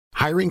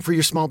Hiring for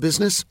your small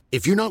business?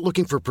 If you're not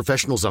looking for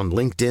professionals on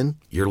LinkedIn,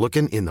 you're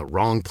looking in the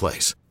wrong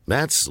place.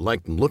 That's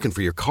like looking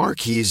for your car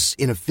keys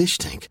in a fish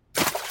tank.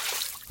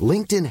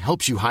 LinkedIn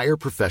helps you hire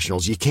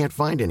professionals you can't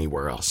find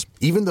anywhere else,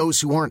 even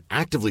those who aren't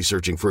actively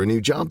searching for a new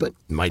job but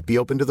might be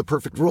open to the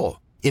perfect role.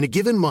 In a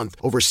given month,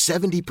 over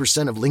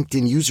 70% of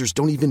LinkedIn users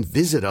don't even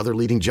visit other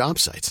leading job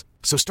sites.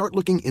 So start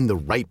looking in the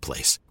right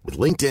place. With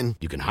LinkedIn,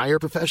 you can hire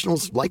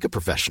professionals like a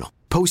professional.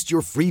 Post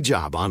your free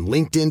job on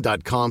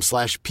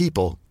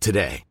linkedin.com/people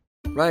today.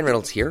 Ryan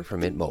Reynolds here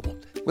from Mint Mobile.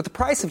 With the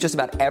price of just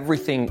about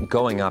everything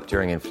going up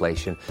during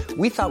inflation,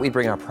 we thought we'd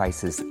bring our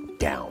prices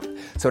down.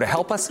 So to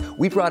help us,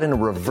 we brought in a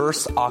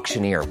reverse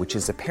auctioneer, which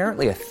is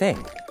apparently a thing.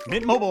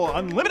 Mint Mobile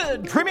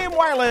Unlimited Premium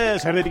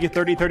Wireless. How to get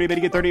 30, 30, bit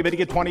to get 30, bit to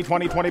get 20,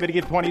 20, 20, bit to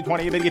get 20,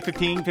 20, bit to get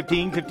 15,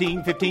 15,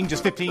 15, 15,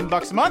 just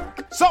 $15 a month?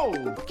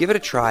 Sold! Give it a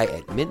try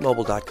at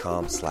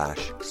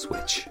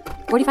mintmobile.com/switch.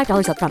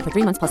 $45 up front for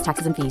 3 months plus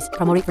taxes and fees.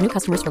 Promo rate for new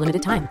customers for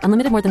limited time.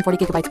 Unlimited more than 40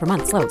 gigabytes per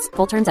month. Slows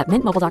full terms at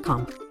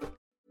mintmobile.com.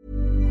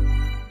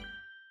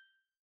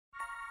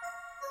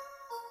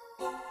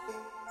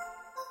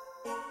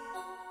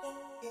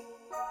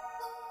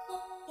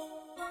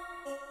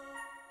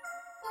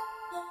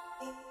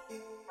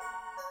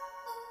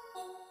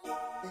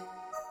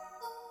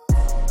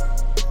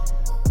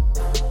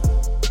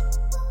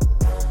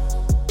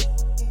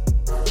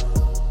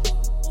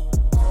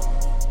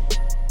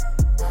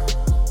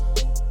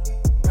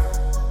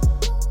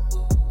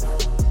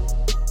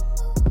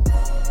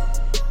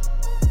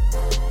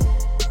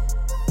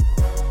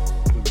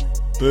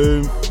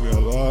 Boom, we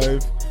are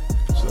live.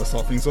 Should I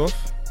start things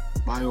off?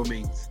 By all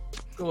means.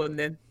 Go on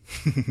then.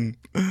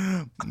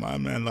 My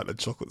man like the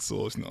chocolate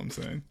sauce, you know what I'm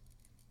saying?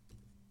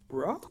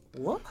 Bro,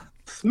 what?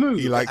 Smooth.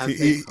 He likes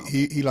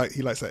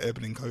that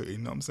ebony coating, you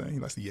know what I'm saying? He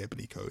likes the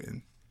ebony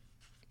coating.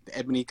 The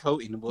ebony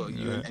coating, what,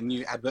 a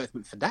new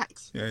advertisement for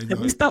Dax? Yeah, you Have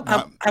know, we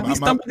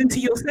stumbled into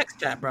your sex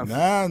chat, bro?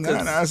 Nah,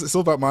 it's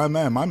all about my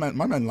man. My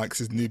man likes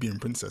his Nubian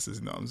princesses,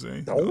 you know what I'm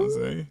saying? You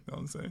know what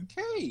I'm saying?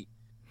 Okay,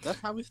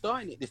 that's how we're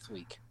starting it this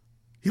week.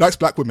 He likes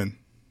black women.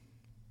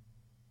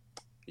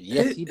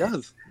 Yes, he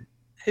does.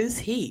 Who's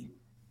he?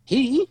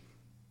 He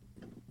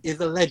is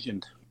a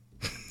legend,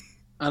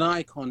 an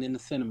icon in the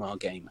cinema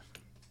game.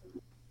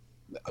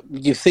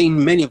 You've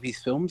seen many of his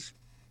films,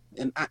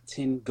 an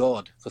acting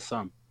god for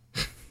some.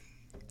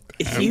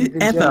 If you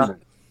ever...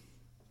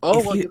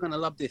 You're going to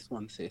love this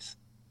one, sis.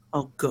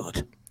 Oh,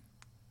 God.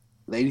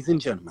 Ladies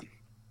and gentlemen,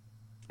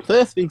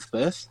 first things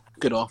first,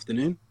 good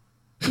afternoon,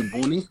 good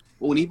morning,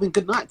 or even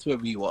good night to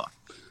wherever you are.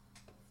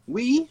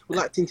 We would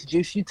like to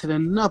introduce you to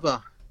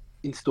another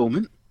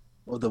installment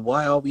of the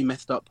Why Are We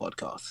Messed Up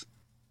podcast.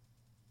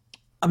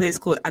 I mean, it's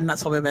cool, and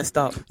that's why we're messed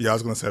up. Yeah, I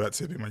was going to say that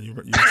to him, man. You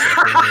messed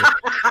up.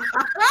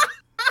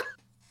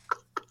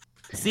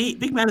 See,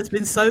 Big Man has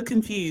been so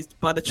confused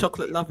by the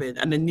chocolate loving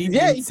and the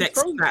Nubian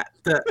sex chat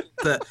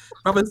that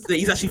Robert,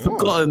 he's actually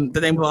forgotten the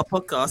name of our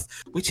podcast,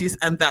 which is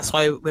 "And That's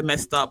Why We're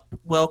Messed Up."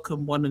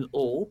 Welcome, one and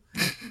all.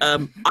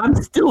 I'm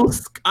still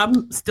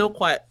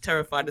quite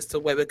terrified as to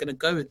where we're going to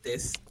go with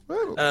this.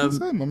 Well,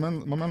 my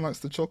man likes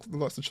the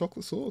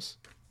chocolate sauce.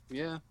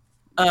 Yeah,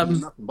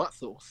 nothing but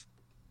sauce.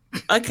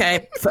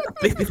 Okay, so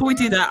before we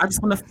do that, I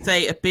just want to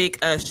say a big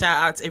shout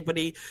out to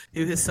everybody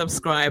who has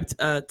subscribed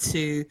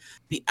to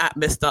the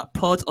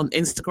 @MessedUpPod on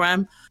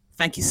Instagram.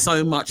 Thank you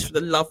so much for the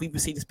love we've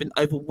received. It's been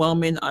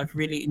overwhelming. I've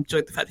really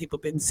enjoyed the fact that people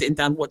have been sitting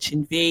down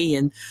watching V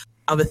and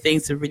other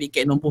things and really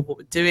getting on board what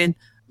we're doing.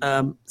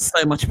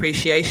 So much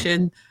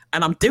appreciation.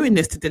 And I'm doing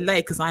this to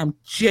delay because I am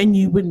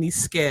genuinely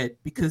scared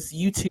because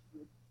you two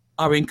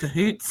are in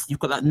cahoots. You've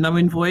got that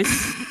knowing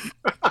voice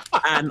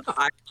and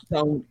I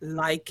don't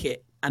like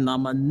it. And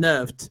I'm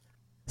unnerved.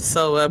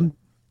 So,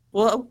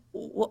 what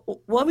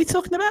are we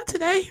talking about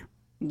today?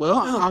 Well,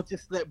 I'll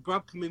just let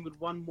Brad come in with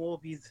one more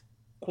of his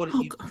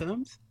quality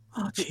terms.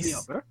 Oh, jeez.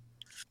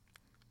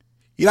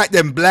 You like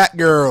them black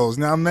girls,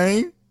 know what I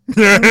mean? You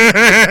know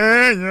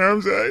what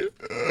I'm saying?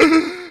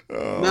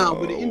 Now,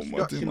 with an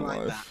introduction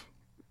like that,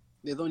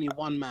 there's only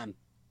one man.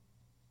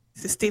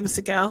 Is it Steven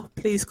Seagal?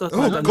 Please, God.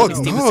 Oh,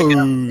 God,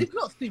 no. It's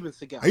not Steven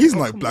Seagal. He doesn't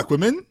like black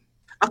women.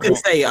 I can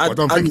say I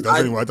don't think he does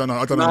anyway. I don't know.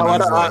 I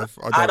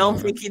don't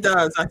think he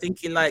does. I think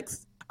he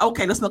likes.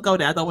 Okay, let's not go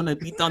there. I don't want to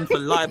be done for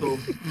libel.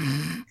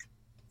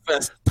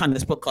 First time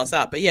this podcast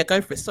out, but yeah,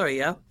 go for it. Sorry,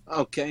 yeah.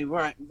 Okay,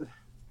 right.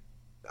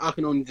 I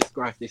can only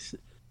describe this,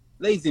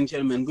 ladies and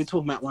gentlemen. We're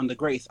talking about one of the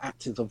greatest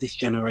actors of this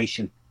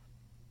generation,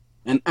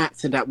 an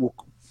actor that will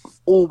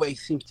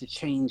always seem to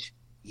change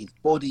his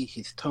body,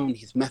 his tone,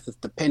 his methods,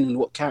 depending on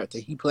what character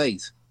he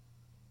plays.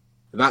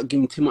 Without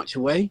giving too much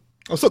away.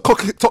 Oh, stop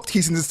top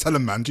teasing this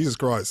telling, man. Jesus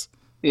Christ.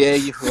 Yeah,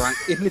 you're right.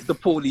 It's Mr.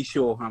 Paulie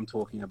Shaw I'm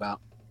talking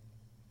about.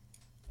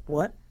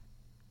 What?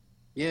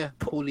 Yeah,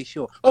 Paulie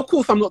Shaw. Of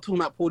course, I'm not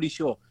talking about Paulie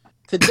Shaw.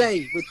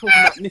 Today, we're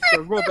talking about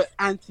Mr. Robert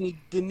Anthony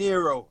De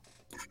Niro.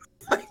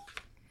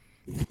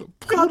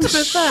 Sure. I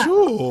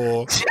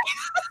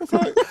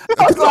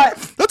was like,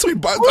 that's me.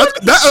 I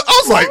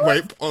was like,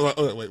 wait,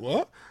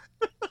 what?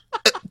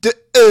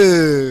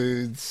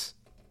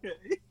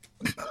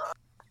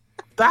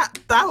 that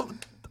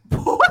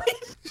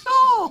Paulie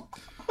Shaw.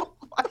 Oh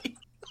my.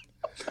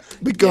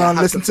 We go and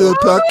listen to the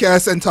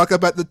podcast and talk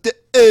about the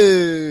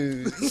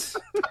dudes.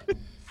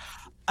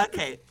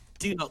 Okay,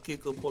 do not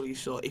Google Paulie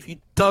Shaw. If you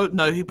don't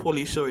know who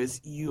Paulie Shaw is,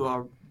 you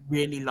are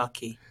really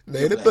lucky.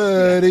 Later,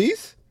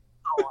 buddies.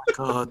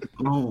 Oh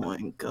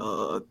my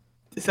god.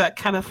 Is that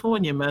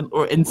California Man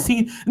or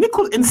Encino? They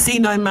call it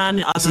Encino Man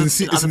in other It's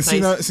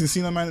places.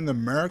 Encino Man in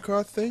America,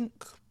 I think.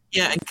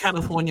 Yeah, and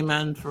California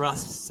Man for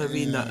us, so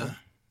we know.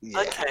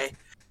 Yeah. Okay.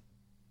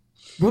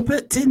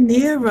 Robert De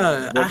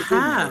Niro. De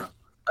Aha.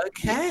 Niro.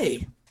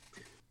 Okay.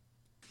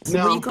 So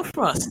Now- what you got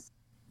for us?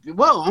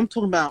 Well, I'm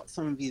talking about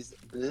some of his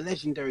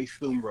legendary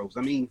film roles.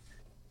 I mean,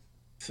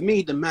 for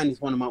me, the man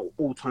is one of my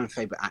all-time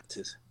favorite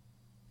actors.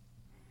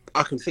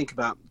 I can think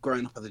about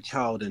growing up as a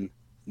child and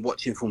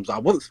watching films I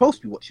wasn't supposed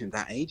to be watching at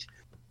that age.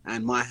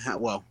 And what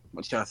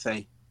should I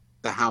say?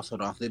 The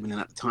household I was living in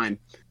at the time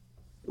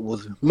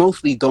was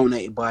mostly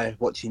dominated by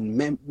watching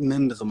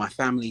members of my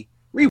family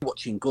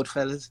rewatching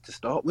Goodfellas to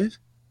start with.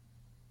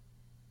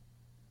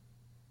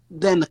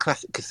 Then the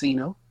classic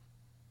Casino.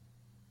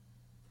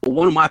 But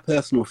one of my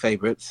personal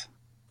favorites,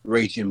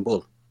 Raging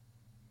Bull.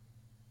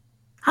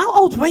 How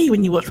old were you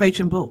when you watched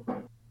Raging Bull?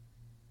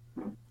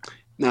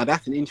 Now,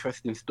 that's an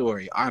interesting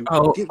story. I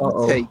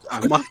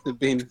must have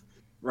been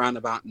around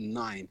about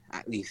 9,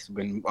 at least,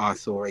 when I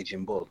saw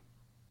Raging Bull.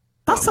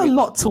 That's a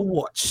lot to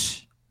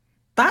watch.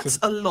 That's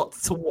a lot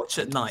to watch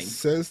at 9.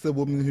 Says the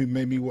woman who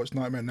made me watch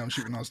Nightmare on Elm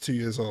Street when I was 2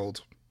 years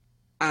old.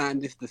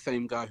 And it's the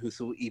same guy who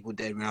saw Evil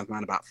Dead when I was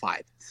around about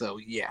 5. So,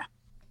 yeah.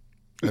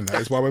 And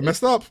that is why we're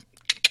messed up.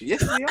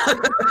 Yes, we are.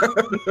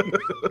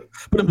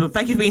 But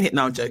thank you for being hit.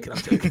 No, I'm joking.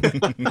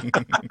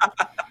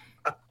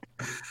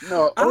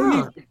 No,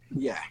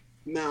 yeah.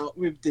 Now,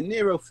 with De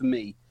Niro, for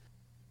me,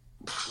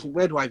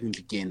 where do I even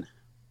begin?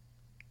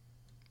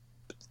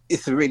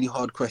 It's a really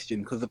hard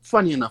question because,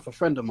 funny enough, a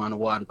friend of mine a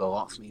while ago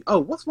asked me, "Oh,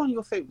 what's one of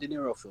your favorite De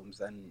Niro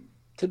films?" And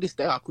to this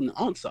day, I couldn't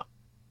answer.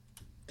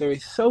 There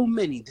is so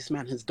many this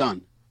man has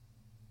done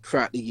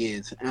throughout the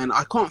years, and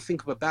I can't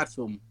think of a bad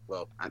film.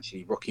 Well,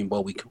 actually, Rocky and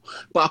Bullwinkle,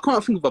 but I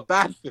can't think of a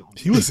bad film.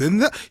 He was in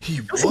that.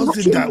 He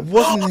was in that,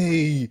 wasn't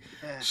he?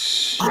 Yeah.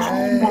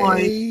 Shame.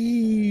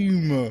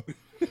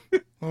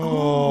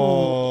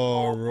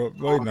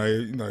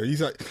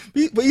 He's like,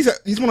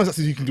 he's one of those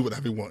actors you can do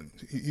whatever he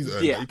wants. He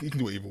can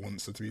do whatever he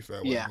wants. So to be fair,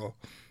 whatever. Yeah.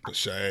 But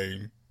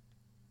shame.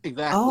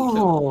 Exactly.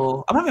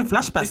 Oh, I'm having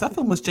flashbacks. That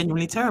film was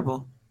genuinely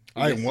terrible.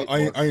 I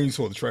Yes, only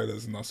saw the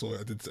trailers and I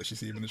did actually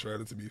see him in the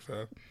trailer. To be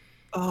fair.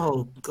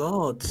 Oh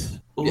God.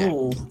 Yeah.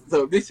 Oh.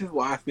 So this is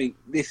why I think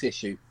this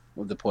issue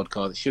of the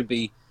podcast should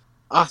be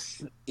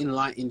us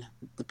enlightening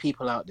the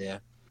people out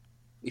there.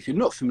 If you're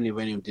not familiar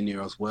with any of De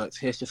Niro's works,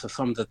 here's just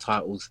some of the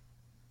titles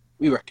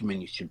we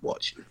recommend you should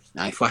watch.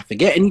 Now, if I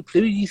forget any,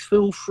 please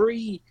feel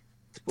free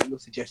to put your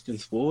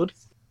suggestions forward.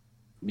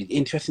 It'll be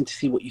interesting to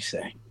see what you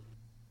say.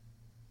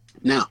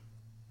 Now,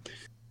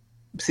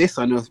 Sis,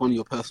 I know it's one of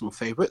your personal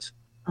favourites,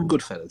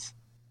 Goodfellas.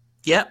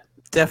 Yep,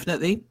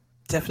 definitely.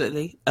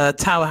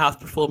 Tower House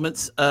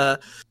performance,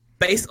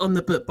 based on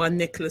the book by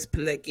Nicholas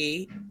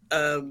Pileggi,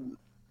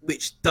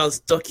 which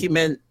does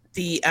document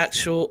the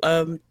actual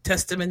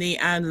testimony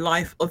and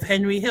life of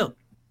Henry Hill.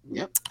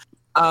 Yep.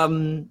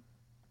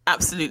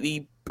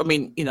 Absolutely. I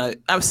mean,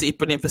 absolutely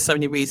brilliant for so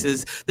many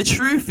reasons. The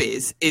truth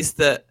is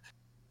that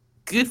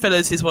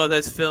Goodfellas is one of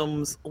those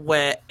films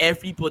where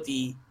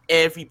everybody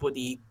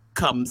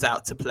comes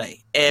out to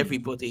play.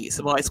 Everybody. It's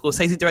a Martin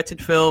Scorsese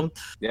directed film.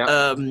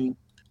 Yeah.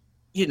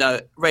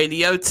 Ray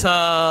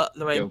Liotta,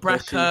 Lorraine Joe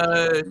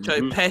Bracco, Pesci.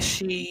 Joe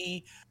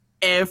Pesci,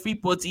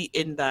 everybody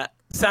in that,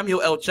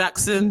 Samuel L.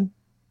 Jackson,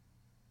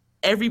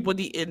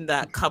 everybody in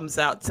that comes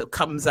out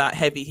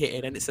heavy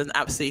hitting, and it's an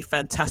absolutely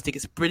fantastic.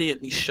 It's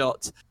brilliantly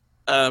shot.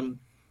 Other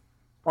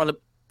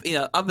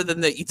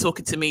than that, you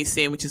talking to me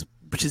scene, which is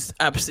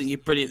absolutely a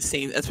brilliant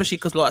scene, especially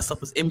because a lot of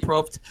stuff was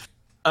improv.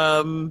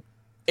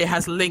 It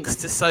has links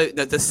to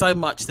there's so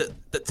much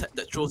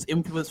that draws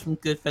influence from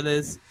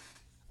Goodfellas.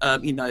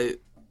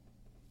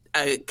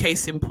 A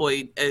case in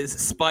point is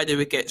Spider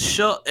who gets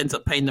shot ends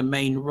up playing the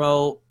main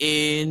role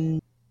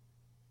in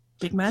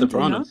Big Man.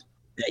 Sopranos.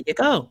 There you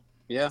go.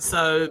 Yeah.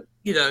 So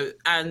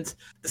and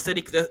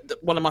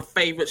one of my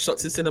favorite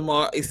shots in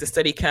cinema is the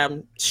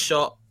Steadicam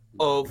shot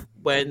of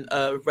when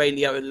Ray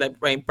Liotta and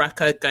Lorraine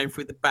Bracco going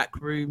through the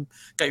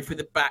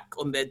back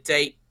on their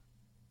date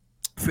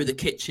through the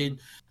kitchen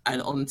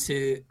and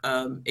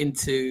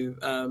into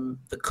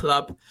the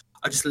club.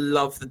 I just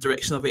love the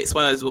direction of it. It's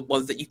one of those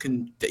ones that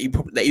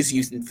is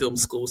used in film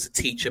schools to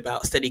teach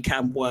about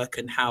Steadicam work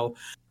and how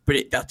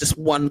brilliant that just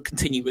one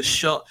continuous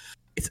shot.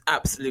 It's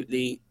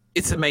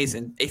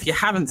amazing. If you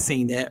haven't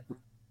seen it,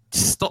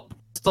 stop.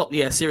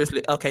 Yeah,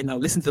 seriously. Okay, no,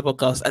 listen to the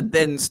podcast and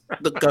then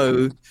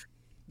go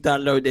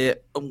download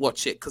it and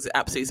watch it because it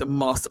absolutely is a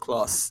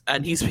masterclass.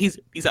 And he's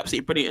absolutely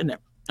brilliant in it.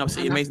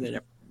 Absolutely amazing in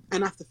it.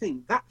 And that's the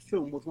thing. That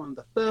film was one of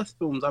the first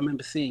films I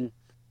remember seeing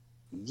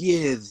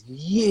years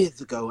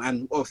ago.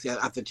 And obviously,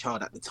 as a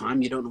child at the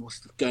time, you don't know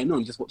what's going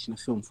on, just watching a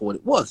film for what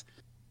it was.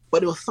 But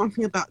there was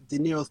something about De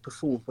Niro's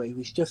performance where he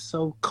was just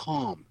so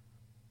calm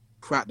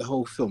throughout the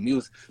whole film. He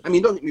was, I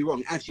mean, don't get me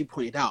wrong, as you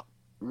pointed out,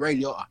 Ray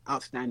Liotta,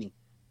 outstanding.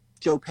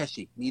 Joe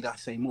Pesci, need I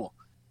say more?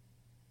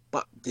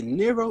 But De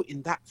Niro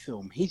in that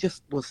film, he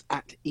just was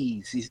at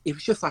ease. It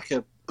was just like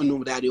a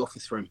normal day at the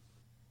office for him.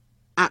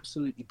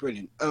 Absolutely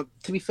brilliant.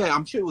 To be fair,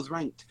 I'm sure it was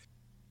ranked,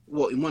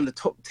 in one of the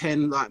top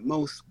 10 like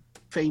most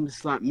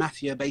famous like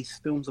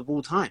mafia-based films of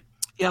all time.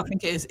 Yeah, I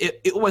think it is.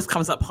 It always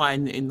comes up high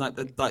in like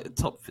the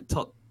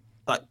top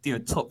like, you know,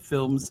 top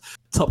films,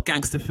 top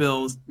gangster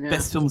films,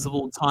 best films of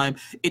all time.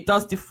 It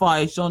does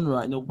defy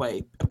genre in a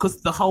way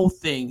because the whole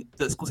thing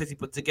that Scorsese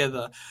put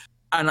together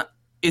and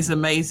is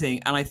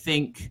amazing. And I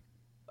think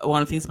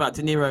one of the things about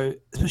De Niro,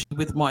 especially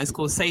with Martin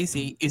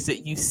Scorsese, is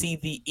that you see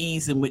the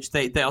ease in which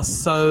they are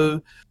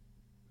so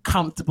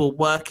comfortable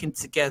working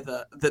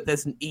together that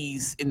there's an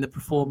ease in the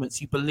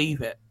performance. You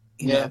believe it.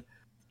 You know?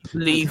 You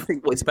believe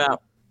what it's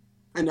about.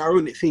 And the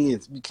ironic thing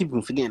is, we keep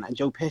on forgetting that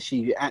Joe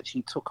Pesci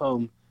actually took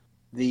home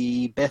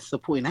the Best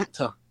Supporting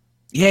Actor.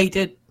 Yeah, he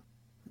did.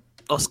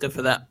 Oscar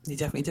for that. He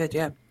definitely did,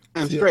 yeah.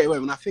 And straight away,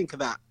 when I think of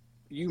that,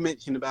 you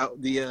mentioned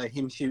about the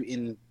him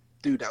shooting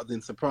dude that was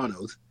in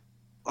Sopranos.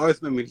 I always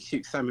remember when he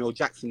shoots Samuel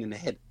Jackson in the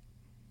head.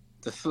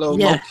 The slow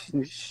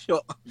motion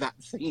shot of that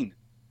scene.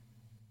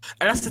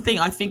 And that's the thing.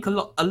 I think a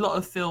lot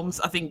of films.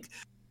 I think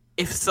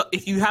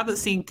if you haven't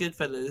seen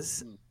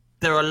Goodfellas,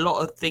 there are a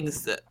lot of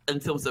things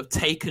and films that have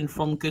taken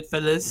from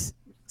Goodfellas.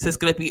 So there's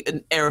going to be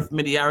an air of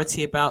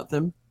familiarity about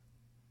them.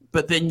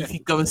 But then if you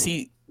go and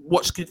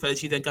watch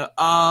Goodfellas, you then go,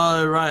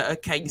 oh right,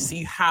 okay, you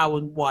see how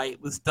and why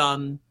it was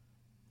done,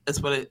 as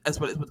well as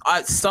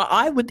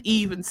I would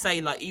even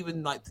say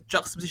even the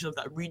juxtaposition of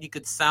that really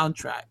good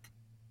soundtrack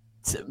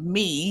to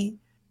me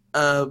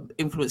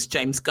influenced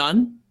James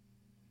Gunn.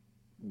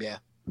 Yeah.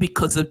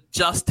 Because of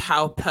just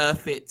how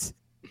perfect,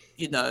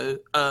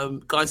 Guardians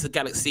of the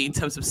Galaxy in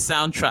terms of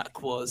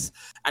soundtrack was.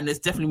 And there's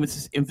definitely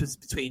influence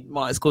between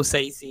Martin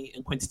Scorsese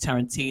and Quentin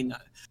Tarantino.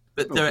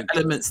 But there are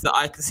elements that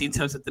I can see in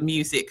terms of the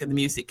music and the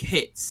music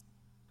hits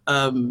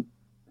and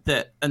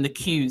the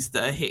cues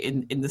that are hit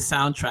in the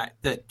soundtrack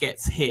that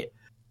gets hit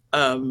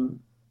in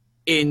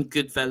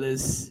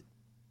Goodfellas,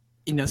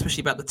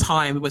 especially about the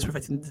time, it was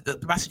reflecting the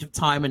passage of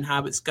time and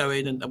how it's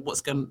going and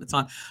what's going on at the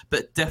time.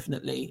 But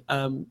definitely,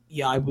 I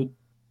would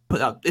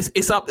put up. It's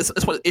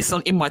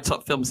in my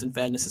top films in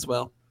fairness as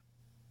well.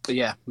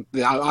 Yeah,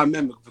 I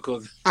remember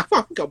because I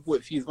think I bought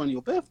it for you on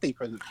your birthday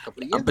present a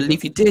couple of years ago.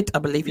 I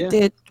believe you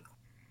did.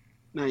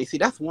 Now, you see,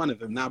 that's one of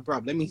them. Now,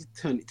 bruv, let me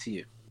turn it to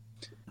you.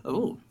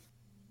 Oh.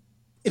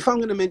 If I'm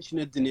going to mention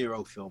a De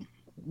Niro film,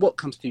 what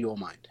comes to your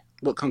mind?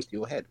 What comes to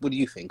your head? What do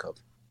you think of?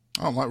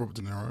 I don't like Robert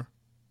De Niro.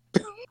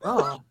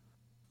 Oh.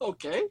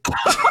 Okay.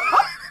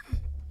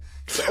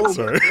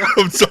 Sorry.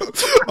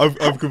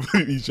 I'm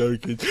completely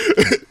joking.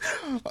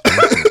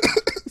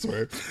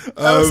 Sorry.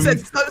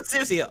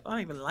 Seriously, I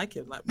don't even like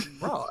him. Like,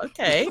 wow,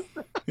 okay.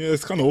 Yeah,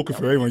 it's kind of awkward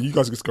for everyone. You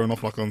guys are just going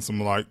off on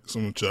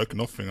some jerking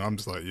off thing. I'm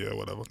just like, yeah,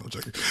 whatever. Not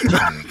joking.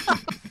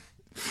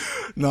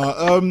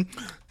 No,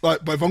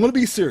 but if I'm going to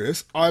be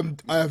serious, I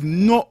have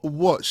not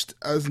watched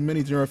as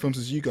many De Niro films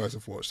as you guys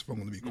have watched. If I'm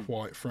going to be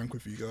quite frank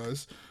with you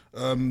guys,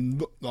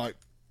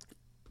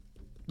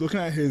 looking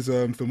at his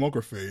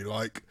filmography,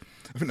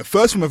 I think the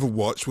first film I ever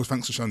watched was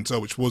Thanks to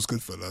Chantel, which was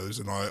Goodfellas,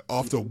 and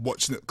after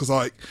watching it,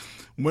 because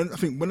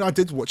when I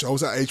did watch it, I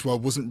was at an age where I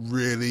wasn't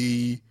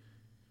really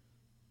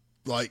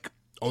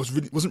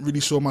wasn't really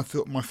sure my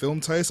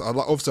film taste. I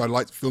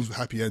liked films with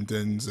happy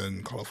endings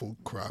and colourful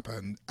crap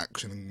and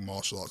action and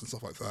martial arts and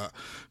stuff like that.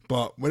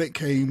 But when it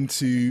came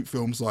to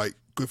films like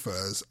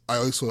Goodfellas, I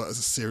always saw that as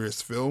a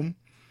serious film,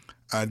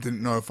 and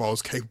didn't know if I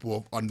was capable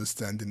of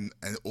understanding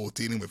or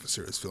dealing with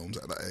serious films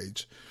at that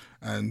age.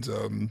 And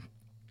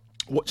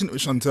watching it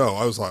with Chantel,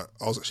 I was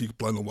actually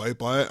blown away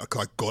by it.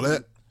 I got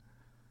it,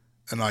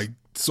 and I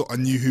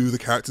knew who the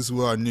characters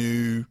were. I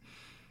knew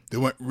there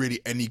weren't really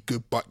any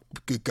good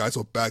guys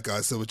or bad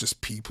guys. There were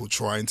just people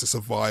trying to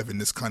survive in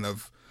this kind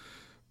of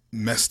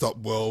messed up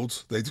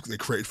world they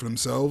created for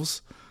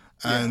themselves.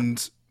 Yeah.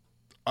 And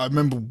I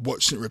remember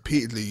watching it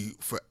repeatedly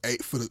for a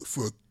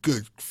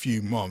good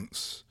few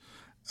months,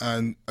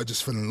 and I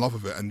just fell in love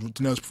with it. And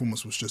De Niro's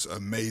performance was just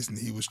amazing.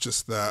 He was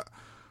just that.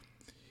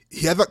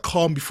 He had that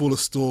calm before the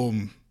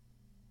storm.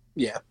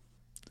 Yeah.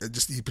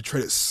 He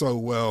portrayed it so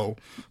well.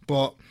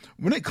 But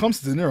when it comes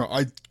to De Niro,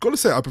 I gotta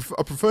say I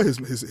prefer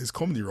his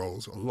comedy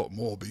roles a lot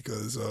more,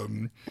 because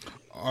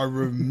I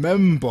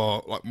remember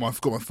I got my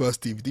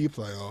first DVD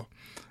player,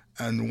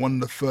 and one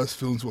of the first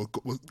films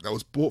that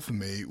was bought for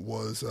me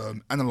was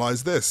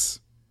Analyze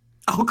This.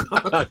 Oh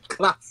god,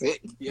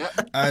 classic! Yeah.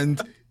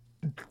 And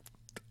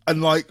in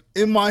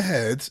my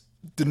head,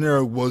 De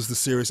Niro was the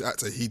serious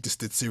actor. He just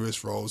did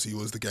serious roles. He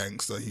was the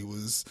gangster. He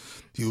was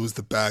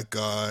the bad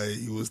guy.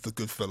 He was the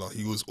good fella.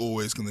 He was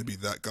always going to be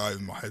that guy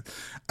in my head.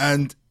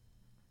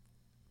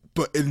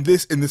 But in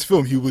this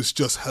film, he was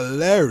just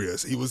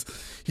hilarious. He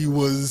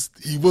was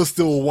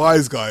still a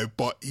wise guy,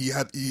 but he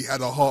had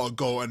a heart of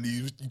gold, and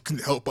you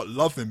couldn't help but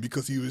love him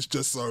because he was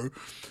just so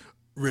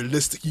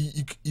realistic.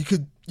 You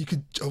could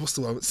what's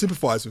the word,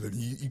 sympathize with him.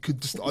 You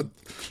could just like,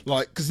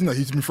 because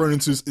he's been thrown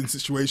into a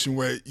situation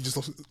where he just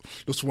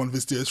lost one of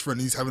his dearest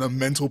friends. He's having a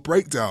mental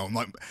breakdown,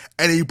 like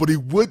anybody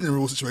would in a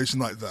real situation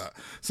like that.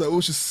 So it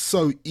was just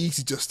so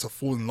easy just to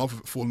fall in love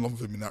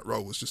with him in that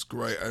role. It was just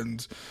great.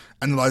 And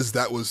Analyze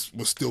That was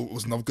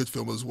another good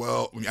film as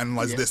well. When you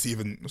analyze this,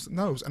 it was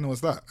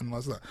Analyze That.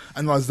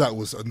 Analyze That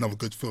was another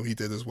good film he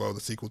did as well, the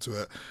sequel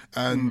to it.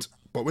 And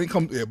but when it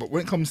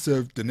comes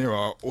to De Niro,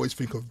 I always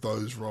think of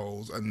those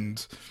roles.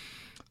 And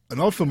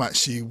another film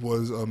actually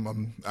was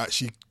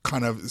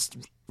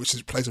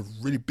plays a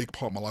really big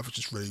part of my life, which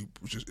is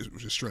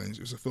strange.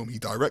 It was a film he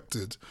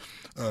directed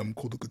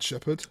called The Good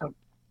Shepherd.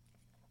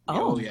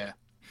 Oh yeah.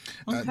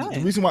 Okay.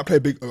 The reason why I play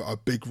a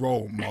big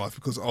role in my life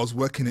because I was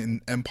working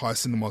in Empire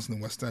Cinemas in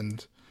the West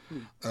End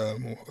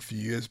a few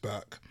years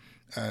back,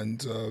 and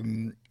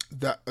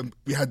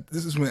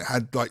this is when it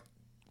had like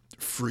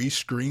 3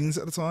 screens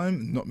at the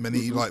time. Not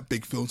many like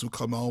big films would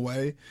come our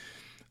way.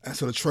 And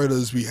so the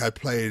trailers we had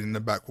playing in the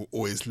back were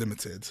always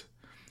limited.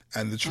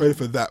 And the trailer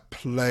for that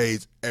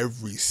played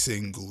every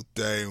single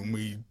day. And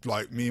me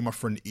and my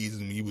friend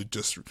Eden, we would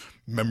just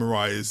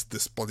memorize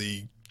this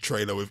bloody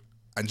trailer with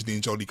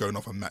Angelina Jolie going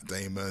off on Matt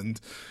Damon.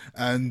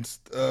 And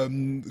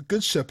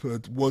Good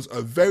Shepherd was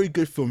a very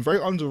good film, very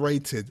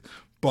underrated,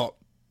 but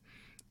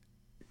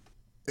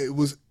it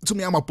took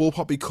me out of my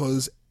ballpark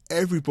because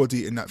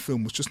everybody in that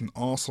film was just an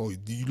arsehole.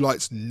 You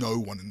liked no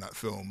one in that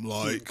film.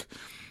 Like...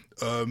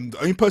 the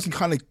only person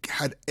kind of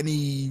had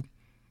any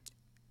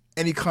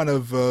kind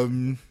of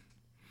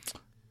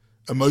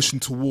emotion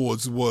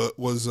towards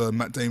was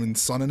Matt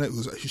Damon's son in it,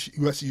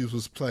 who actually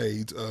was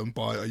played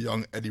by a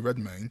young Eddie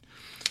Redmayne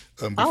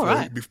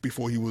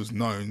before he was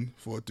known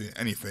for doing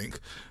anything.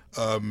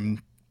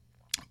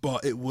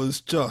 But it was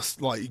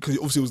just like, because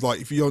obviously it was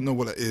like, if you don't know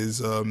what it is,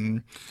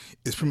 it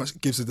pretty much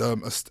gives it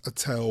a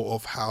tale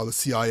of how the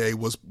CIA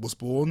was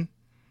born.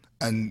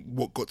 And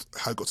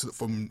how it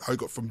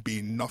got from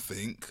being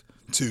nothing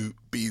to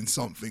being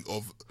something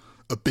of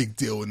a big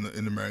deal in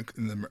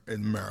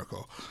America.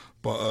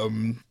 But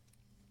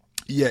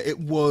it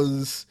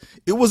was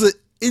an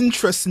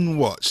interesting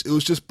watch. It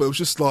was just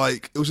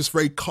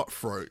very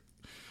cutthroat.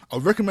 I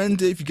would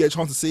recommend it if you get a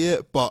chance to see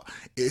it, but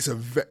you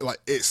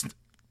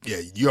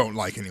don't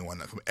like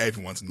anyone.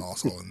 Everyone's an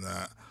arsehole in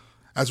that.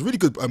 It's a really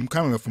good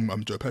cameo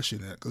from Joe Pesci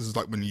in it, because it's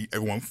like when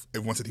everyone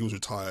said he was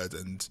retired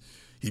and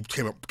he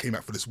came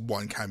out for this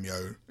one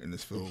cameo in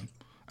this film,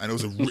 and it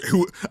was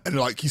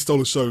he stole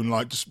the show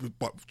with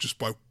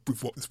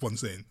this one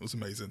scene. It was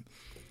amazing.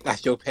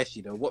 That's Joe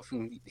Pesci though. What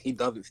film he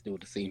doesn't steal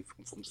the scene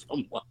from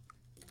someone?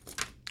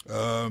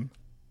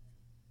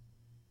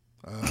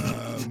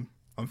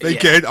 I'm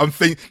thinking.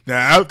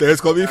 Now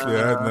there's got to be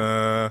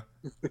fair.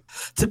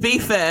 To be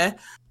fair,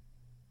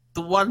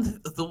 the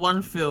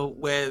one film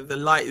where the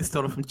light is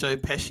stolen from Joe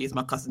Pesci is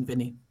My Cousin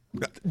Vinny.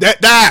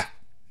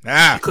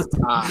 Because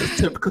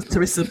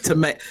Marissa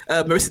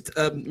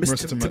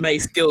Tomei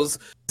steals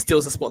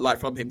the spotlight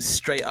from him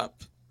straight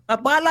up. A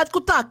biological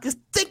duck is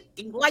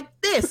thinking like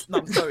this. No,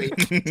 I'm sorry.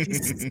 She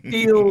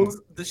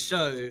steals the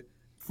show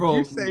from.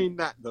 You saying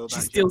that though?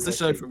 She steals the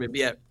show from him.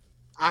 Yeah.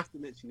 I have to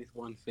mention this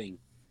one thing.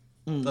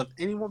 Does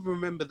anyone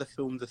remember the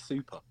film The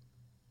Super?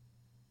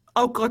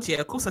 Oh God, yeah,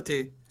 of course I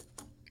do.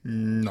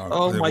 No, I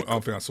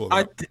don't think I saw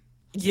that.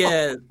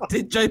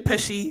 Did Joe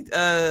Pesci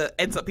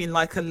ends up being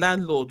like a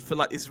landlord for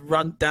like this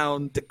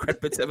rundown,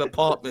 decrepit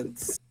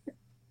apartments?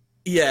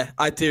 Yeah,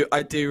 I do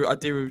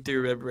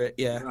remember it.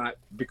 Yeah, right.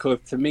 Because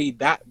to me,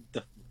 that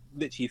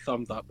literally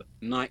sums up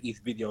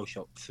 90s video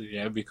shops.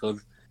 Yeah,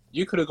 because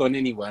you could have gone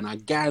anywhere, and I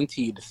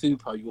guarantee you, The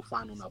Super you'll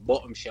find on a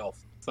bottom shelf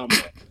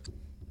somewhere.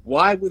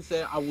 Why was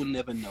there? I will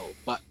never know.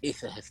 But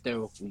it's a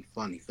hysterically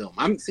funny film.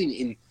 I haven't seen it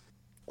in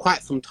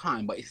quite some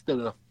time, but it's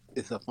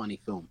a funny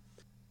film.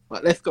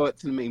 But let's go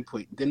to the main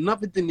point.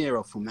 Another De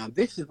Niro film. Now,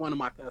 this is one of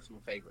my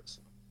personal favorites.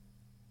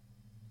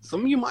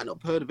 Some of you might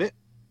not have heard of it.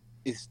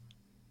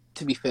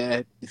 To be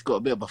fair, it's got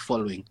a bit of a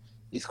following.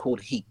 It's called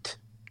Heat.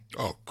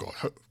 Oh,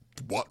 God.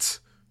 What?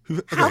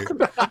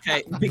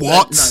 Okay.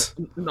 What?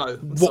 No.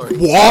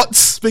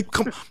 What?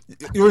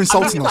 You're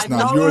insulting us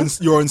now. You're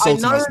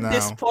insulting us now.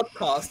 This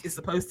podcast is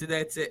supposed to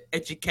there to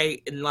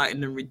educate,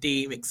 enlighten, and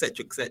redeem,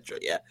 etc., etc.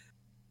 Yeah.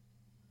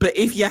 But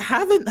if you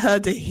haven't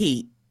heard of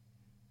Heat,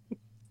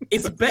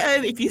 it's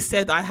better if you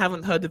said I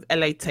haven't heard of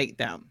LA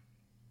Takedown.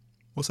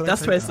 What's LA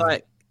That's Takedown? Where it's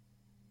like,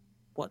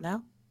 what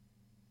now?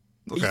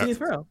 Okay. Are you being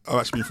for real? I'm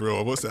actually being for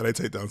real. What's the LA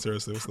Takedown?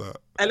 Seriously, what's that?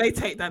 LA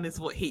Takedown is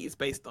what Heat is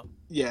based on.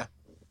 Yeah.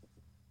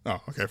 Oh,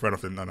 okay. Fair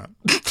enough. Didn't know that.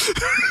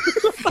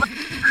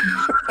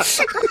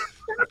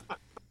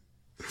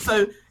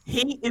 So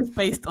Heat is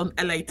based on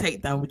LA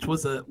Takedown, which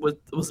was a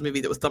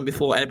movie that was done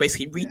before, and it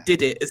basically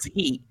redid it as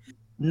Heat,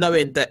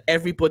 knowing that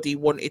everybody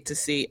wanted to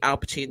see Al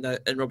Pacino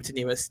and Robert De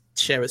Niro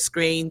share a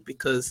screen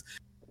because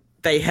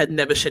they had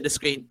never shared a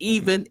screen.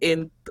 Even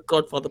in The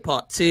Godfather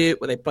Part 2,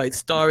 where they both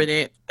star in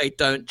it, they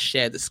don't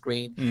share the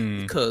screen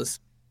because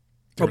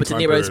Robert De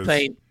Niro is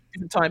playing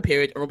different time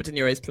period, and Robert De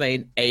Niro is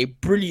playing a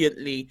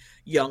brilliantly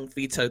young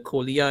Vito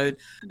Corleone,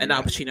 and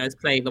Al Pacino is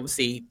playing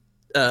obviously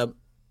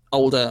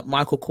older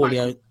Michael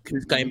Corleone,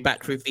 who's going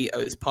back through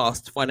Vito's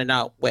past, finding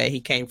out where he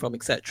came from,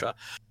 etc.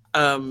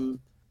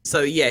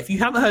 So yeah, if you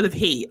haven't heard of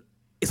Heat,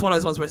 it's one of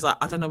those ones where it's like,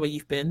 I don't know where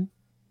you've been.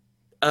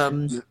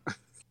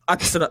 I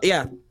just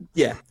yeah.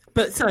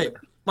 But sorry,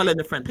 my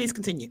little friend, please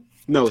continue.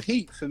 No,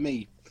 Heat for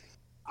me,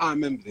 I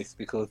remember this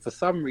because for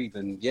some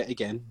reason, yet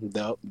again,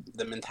 the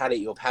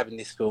mentality of having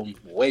this film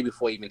way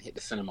before it even hit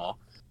the cinema,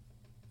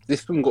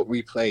 this film got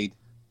replayed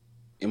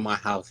in my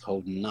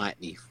household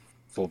nightly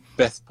for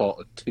best part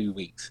of 2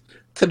 weeks,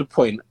 to the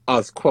point I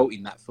was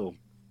quoting that film.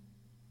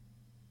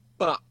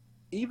 But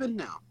even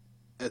now,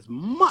 as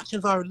much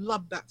as I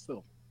love that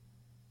film,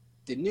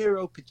 De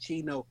Niro,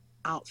 Pacino,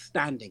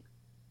 outstanding.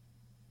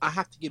 I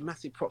have to give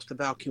massive props to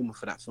Val Kilmer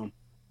for that film.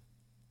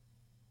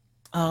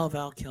 Oh,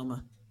 Val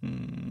Kilmer.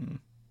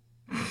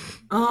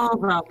 Oh,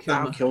 Val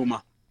Kilmer. Val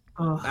Kilmer.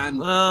 Oh, And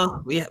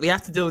we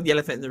have to deal with the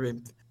elephant in the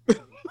room.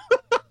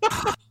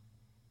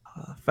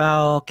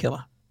 Val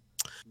Kilmer.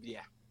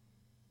 yeah,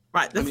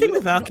 Right. The thing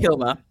with Val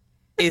Kilmer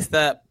is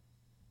that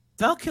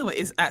Val Kilmer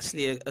is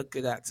actually a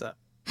good actor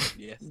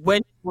yes, when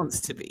he wants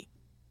to be.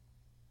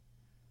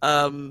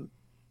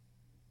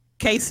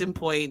 Case in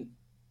point,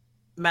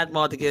 Mad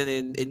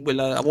Mardigan in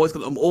Willow. I'm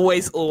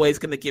always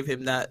gonna give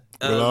him that.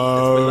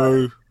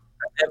 Willow.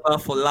 Ever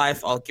for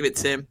life, I'll give it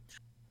to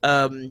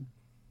him.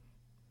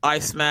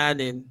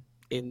 Iceman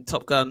in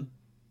Top Gun.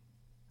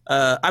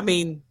 I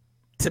mean,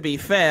 to be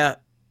fair,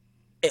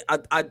 I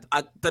don't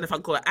know if I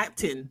can call it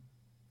acting,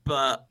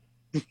 but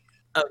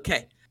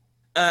okay.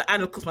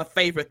 And of course, my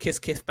favorite, Kiss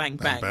Kiss Bang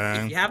Bang.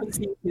 Bang. If you haven't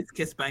seen Kiss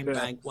Kiss Bang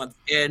Bang, once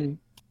again,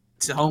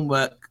 to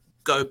homework,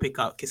 go pick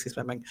up Kiss Kiss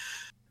Bang Bang.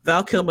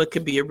 Val Kilmer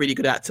can be a really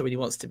good actor when he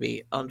wants to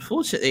be.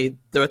 Unfortunately,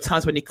 there are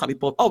times when he can't be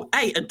bothered. Oh,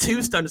 hey, and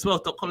Tombstone as well,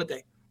 Doc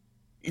Holliday.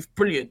 He's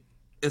brilliant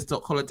as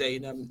Doc Holliday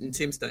in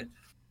Tombstone.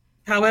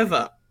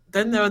 However,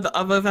 then there are the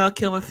other Val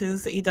Kilmer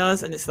things that he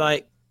does, and it's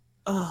like,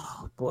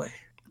 oh boy.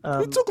 What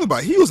are you talking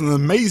about? He was an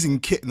amazing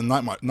Kit in the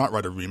Knight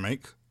Rider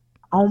remake.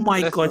 Oh my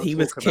let's God, not he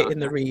was talk Kit about in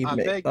the that. remake. I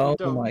beg Oh you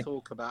don't my.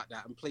 talk about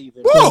that, and please,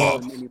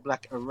 What? Mini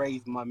Black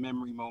erase my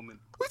memory moment.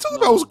 What are you talking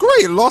about? It was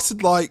great. It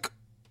lasted like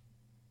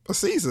a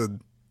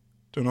season,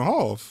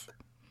 2.5.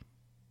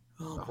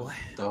 Oh boy.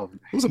 Oh,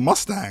 It was a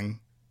Mustang.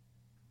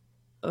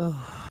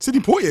 Oh.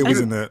 Sidney Poitier was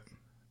in it.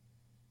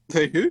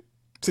 say who?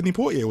 Sidney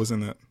Poitier was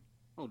in it.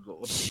 Oh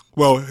Lord.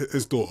 Well,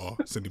 his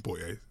daughter, Sidney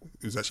Poitier,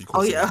 who's actually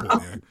called Oh, yeah.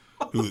 Sidney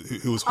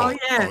Poitier, who was hot. Oh,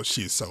 yeah. Oh,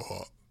 she is so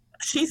hot.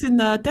 She's in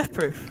Death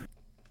Proof.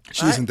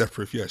 She's Right? in Death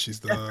Proof. Yeah, she's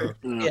the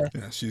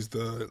Yeah. she's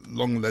the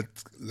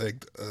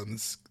long-legged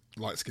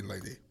light-skinned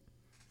lady.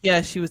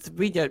 Yeah, she was the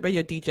radio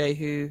DJ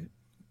who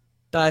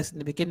dies in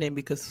the beginning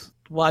because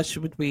why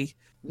should we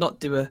not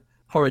do a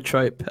horror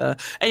trope?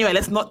 Anyway,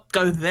 let's not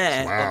go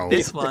there Wow. on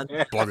this one.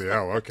 Bloody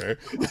hell! Okay.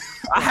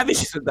 I have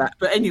issues with that,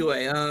 but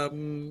anyway,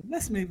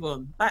 let's move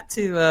on back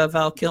to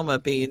Val Kilmer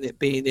being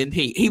in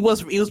Heat. He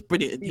was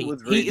brilliant in Heat.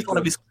 was really He is one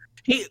of good.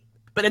 his.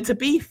 But then to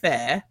be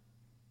fair,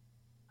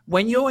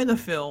 when you're in a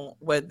film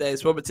where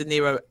there's Robert De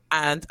Niro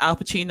and Al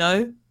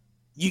Pacino,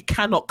 you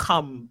cannot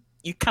come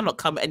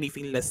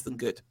anything less than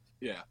good.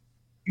 Yeah.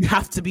 You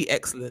have to be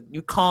excellent.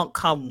 You can't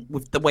come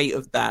with the weight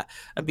of that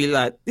and be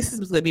like, this is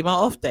going to be my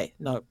off day.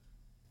 No.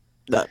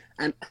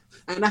 And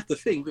that's the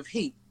thing with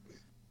Heat.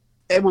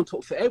 Everyone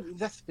talks.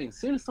 That's the thing. As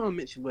soon as someone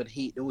mentions the word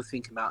Heat, they always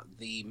think about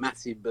the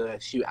massive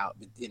shootout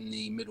in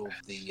the middle of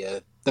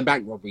the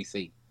bank robbery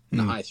scene in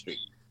the High Street.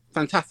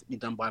 Fantastically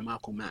done by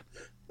Michael Mann.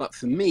 But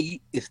for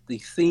me, it's the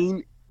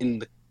scene in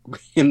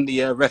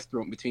the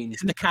restaurant between.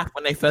 In the caf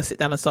when they first sit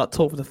down and start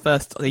talking the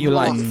first, you're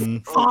like,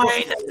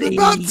 finally.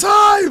 About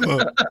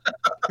time.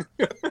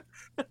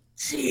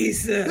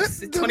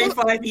 Jesus,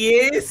 25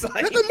 years.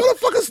 Let the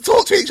motherfuckers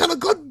talk to each other.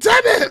 God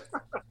damn it!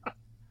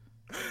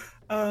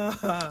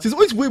 See, it's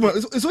always weird.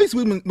 It's always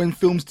weird when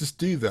films just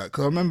do that.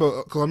 Because I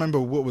remember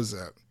what was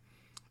that?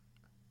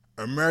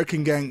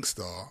 American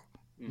Gangster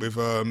with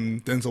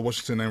Denzel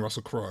Washington and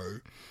Russell Crowe.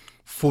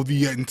 For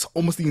the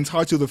almost the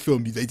entirety of the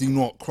film, they do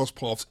not cross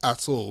paths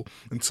at all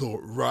until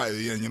right at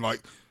the end. You're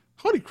like,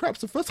 holy crap!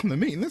 It's the first time they're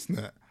meeting, isn't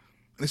it?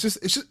 And it's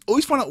just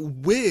always find out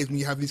weird when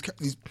you have these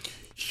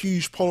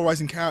huge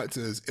polarizing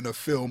characters in a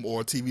film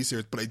or a TV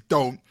series, but they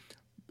don't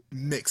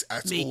mix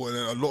at all. And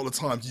a lot of the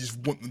times, you just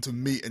want them to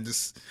meet and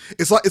just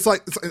it's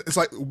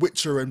like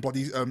Witcher and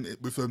bloody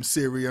with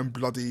Siri and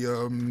bloody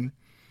and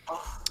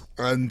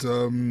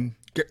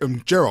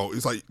Geralt.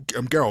 It's like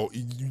Geralt.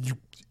 You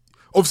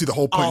obviously the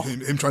whole point of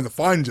him trying to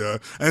find you,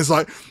 and it's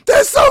like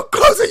they're so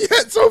close and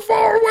yet so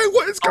far away.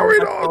 What is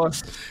going on?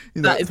 Gosh.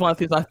 You know? That is one of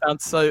the things I found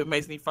so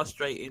amazingly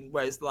frustrating.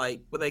 Where it's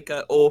like, where they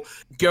go, or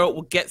Geralt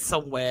will get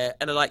somewhere,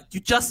 and they're like, "You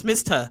just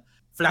missed her."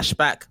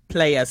 Flashback,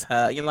 play as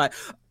her. And you're like,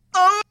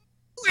 "Oh,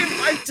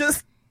 if I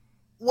just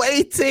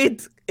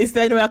waited, is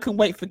there any way I can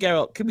wait for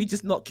Geralt? Can we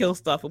just not kill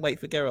stuff and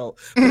wait for Geralt?"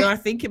 But then I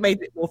think it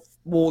made it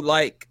more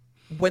like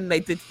when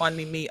they did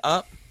finally meet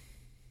up,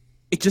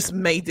 it just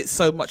made it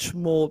so much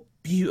more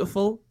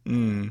beautiful.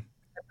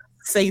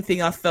 Same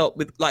thing I felt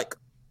with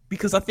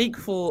because I think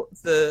for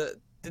the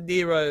De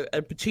Niro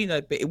and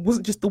Pacino bit, it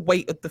wasn't just the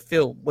weight of the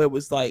film, where it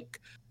was like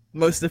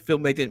most of the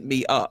film they didn't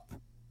meet up.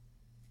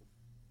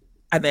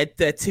 And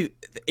they're too.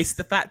 It's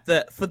the fact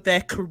that for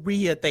their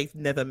career they've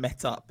never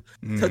met up.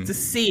 So to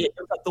see it,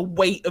 like the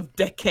weight of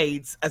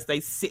decades as they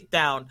sit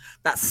down,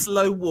 that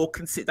slow walk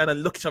and sit down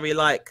and look at each other, you're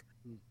like,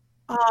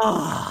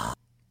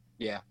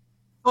 yeah,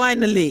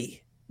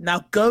 finally, now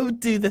go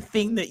do the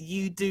thing that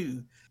you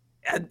do,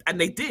 and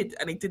they did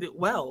it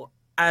well.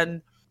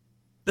 And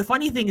the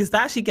funny thing is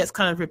that actually gets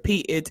kind of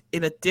repeated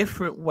in a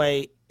different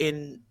way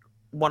in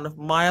one of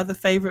my other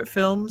favorite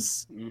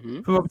films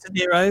from Robert De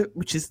Niro,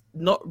 which is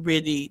not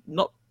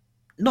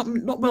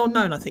well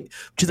known, I think,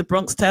 which is The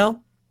Bronx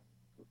Tale.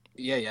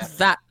 Yeah.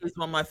 That is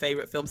one of my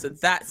favorite films, and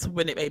that's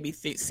when it made me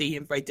see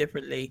him very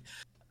differently.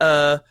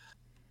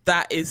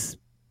 That is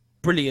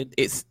brilliant.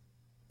 It's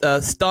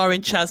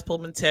starring Chaz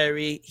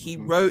Palminteri. He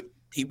wrote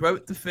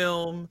the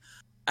film,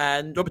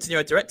 and Robert De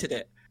Niro directed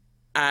it.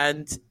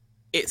 And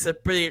it's a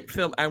brilliant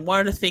film. And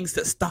one of the things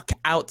that stuck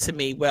out to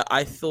me, where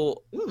I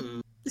thought,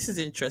 this is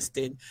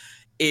interesting,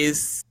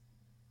 is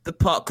the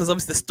part, because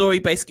obviously the story,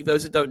 basically,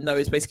 those who don't know,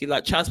 is basically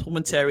like Chaz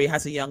Palminteri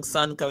has a young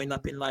son going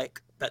up in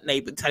like that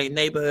Italian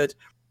neighborhood,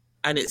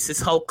 and it's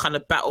this whole kind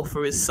of battle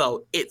for his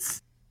soul.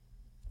 It's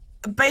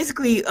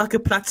basically like a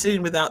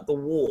platoon without the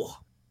war.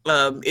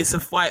 It's a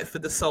fight for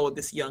the soul of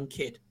this young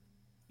kid.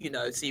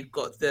 So you've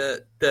got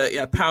the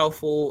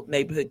powerful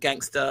neighborhood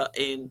gangster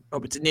in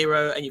Robert De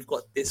Niro, and you've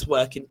got this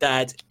working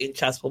dad in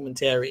Chaz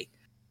Palminteri.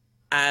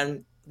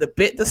 And the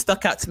bit that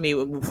stuck out to me,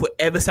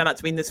 whatever stand out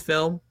to me in this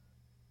film,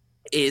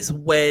 is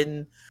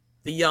when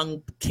the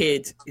young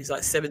kid who's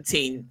like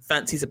 17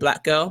 fancies a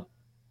black girl,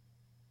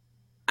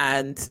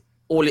 and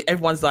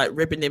everyone's like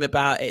ribbing him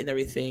about it and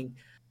everything,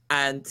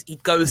 and he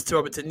goes to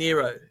Robert De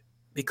Niro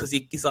because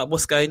he's like,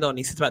 what's going on?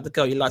 He says about the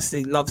girl, he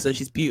loves her,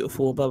 she's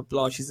beautiful, blah blah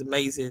blah, she's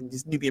amazing,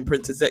 she's Nubian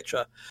princess,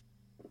 etc.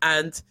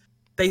 And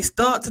they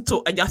start to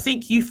talk, and I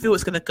think you feel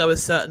it's going to go a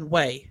certain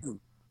way,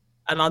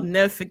 and I'll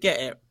never forget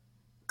it,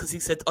 because he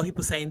said,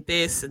 people saying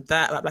this and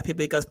that about black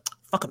people. He goes,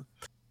 fuck him.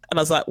 And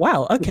I was like,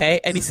 wow,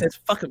 okay. And he says,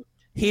 fuck him.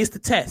 Here's the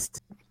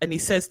test. And he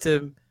says to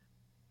him,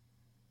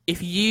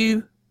 if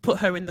you put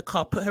her in the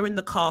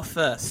car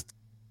first,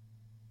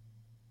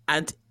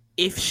 and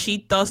if she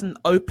doesn't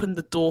open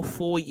the door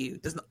for you,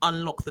 doesn't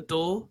unlock the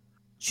door,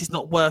 she's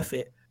not worth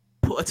it.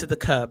 Put her to the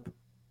curb.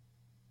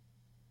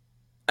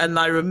 And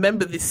I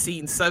remember this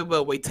scene so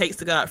well, where he takes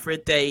the girl out for a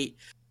date,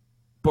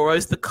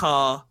 borrows the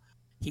car,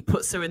 he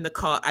puts her in the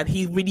car, and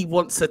he really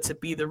wants her to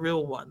be the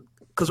real one.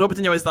 Because Robert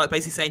De Niro is like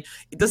basically saying,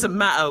 it doesn't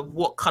matter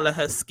what color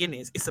her skin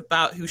is. It's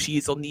about who she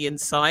is on the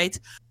inside.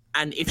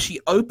 And if she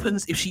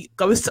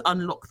goes to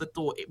unlock the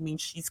door, it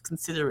means she's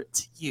considerate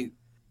to you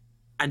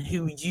and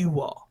who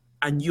you are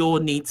and your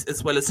needs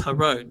as well as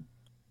her own.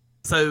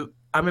 So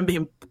I remember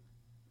him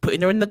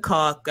putting her in the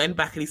car, going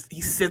back, and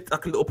he said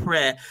like a little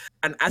prayer.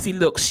 And as he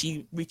looks,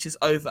 she reaches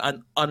over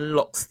and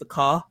unlocks the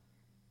car.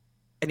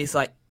 And he's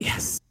like,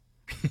 yes.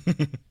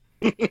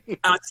 And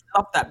I just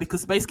love that,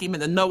 because basically it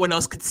meant that no one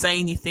else could say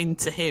anything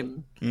to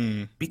him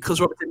because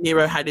Robert De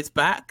Niro had his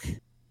back.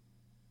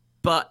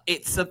 But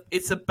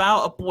it's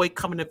about a boy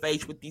coming of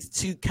age with these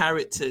two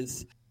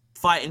characters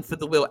fighting for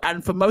the will.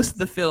 And for most of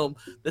the film,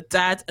 the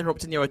dad and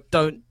Robert De Niro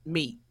don't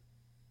meet.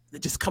 There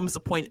just comes a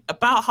point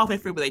about halfway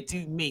through where they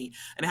do meet,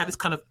 and they have this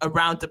kind of a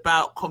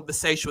roundabout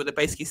conversation where they're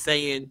basically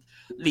saying,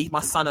 leave my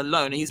son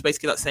alone. And he's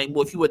basically like saying,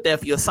 well, if you were there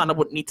for your son, I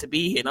wouldn't need to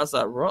be here. And I was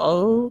like,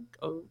 oh,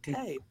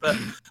 okay. But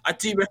I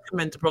do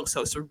recommend The Bronx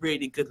Tale. It's a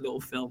really good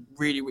little film.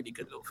 Really, really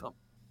good little film.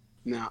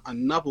 Now,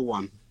 another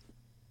one.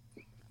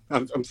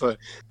 I'm sorry.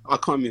 I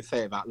can't even say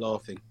it without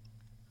laughing.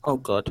 Oh,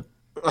 God.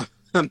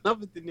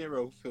 Another De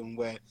Niro film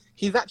where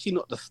he's actually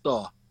not the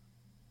star,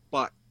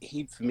 but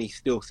he, for me,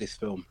 steals this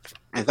film.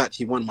 And it's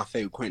actually one of my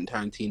favourite Quentin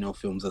Tarantino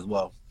films as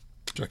well.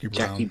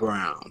 Jackie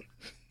Brown.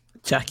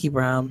 Jackie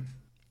Brown.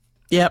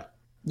 Yep,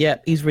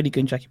 he's really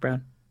good, Jackie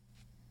Brown.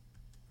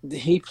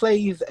 He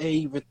plays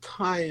a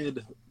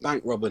retired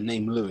bank robber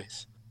named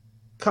Lewis.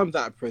 Comes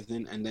out of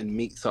prison and then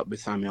meets up with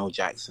Samuel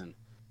Jackson.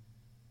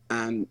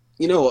 And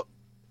you know what?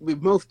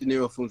 With most De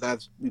Niro films,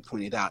 as we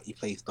pointed out, he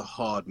plays the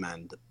hard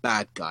man, the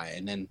bad guy,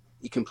 and then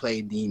he can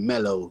play the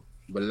mellow,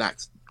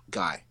 relaxed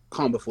guy,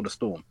 calm before the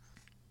storm.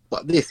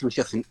 But this was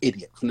just an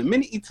idiot. From the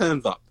minute he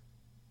turns up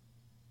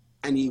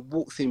and he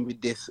walks in with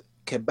this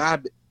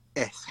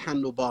kebab-esque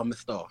handlebar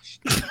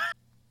moustache,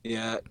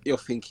 yeah, you're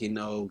thinking,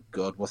 oh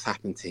God, what's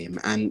happened to him?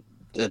 And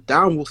the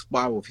downward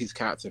spiral of his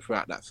character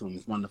throughout that film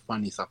is one of the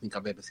funniest I think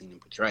I've ever seen him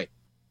portray.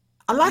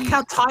 I like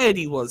how tired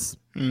he was.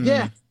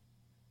 Yeah.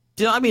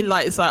 Do you know what I mean?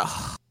 Like, it's like,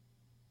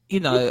 you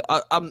know,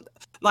 I'm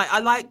like, I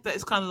like that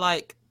it's kind of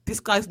like, this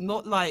guy's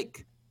not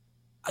like,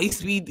 I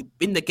used to be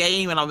in the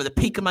game and I'm at the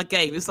peak of my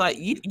game. It's like,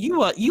 you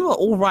were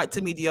all right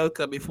to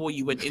mediocre before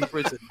you went in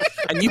prison.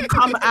 And you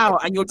come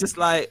out and you're just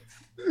like,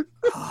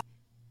 oh,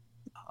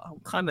 I'm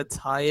kind of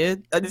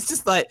tired. And it's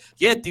just like,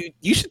 yeah, dude,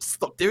 you should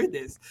stop doing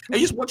this. And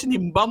you're just watching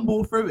him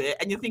bumble through it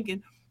and you're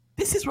thinking,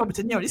 this is Robert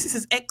De Niro. This is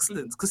his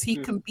excellence, because he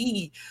can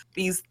be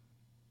these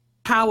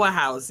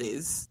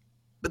powerhouses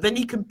but then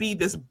he can be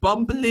this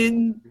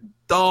bumbling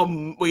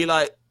dumb where you're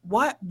like,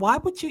 why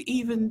would you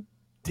even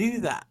do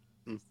that?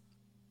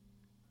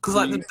 Because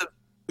like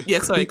yeah,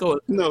 sorry, go on.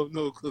 No,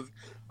 because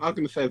I was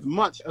going to say, as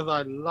much as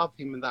I love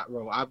him in that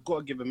role, I've got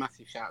to give a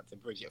massive shout out to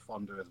Bridget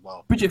Fonda as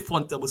well. Bridget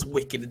Fonda was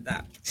wicked in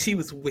that. She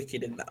was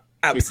wicked in that.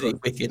 Absolutely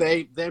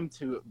wicked. Them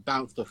two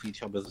bounced off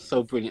each other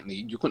so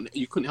brilliantly. You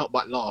couldn't help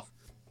but laugh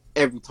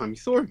every time you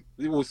saw him.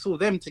 You saw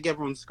them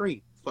together on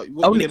screen. But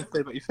what are you going to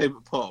say about your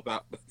favourite part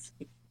about this?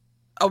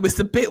 Oh, it's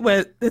the bit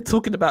where they're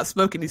talking about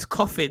smoking his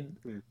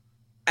coffin,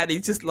 and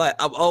he's just like,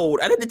 I'm old.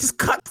 And then it just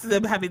cuts to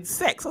them having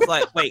sex. I was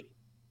like, wait,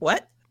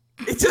 what?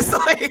 It's just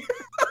like,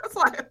 it's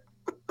like,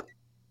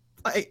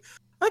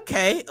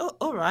 okay,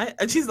 all right.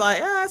 And she's like,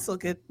 that's all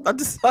good. I'm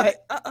just like,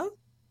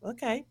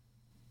 okay.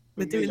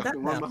 We're doing that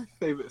now. One of my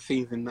favourite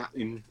scenes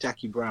in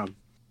Jackie Brown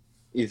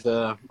is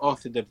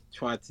after they've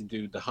tried to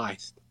do the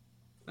heist,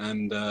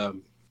 and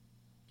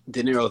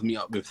De Niro's meet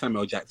up with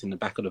Samuel Jackson in the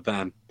back of the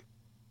van,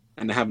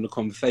 and they're having a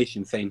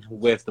conversation saying,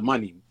 where's the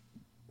money?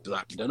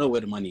 Like, you don't know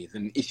where the money is.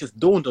 And it's just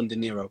dawned on De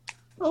Niro,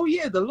 oh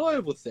yeah, the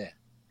lawyer was there.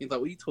 He's like,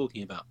 what are you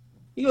talking about?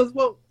 He goes,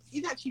 well,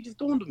 it actually just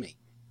dawned on me.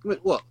 He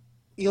went, what?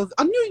 He goes,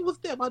 I knew he was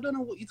there, but I don't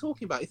know what you're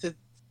talking about. He says,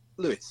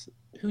 Lewis,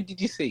 who did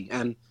you see?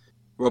 And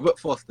Robert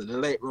Foster, the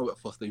late Robert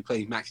Foster, who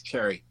plays Max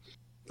Cherry,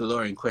 the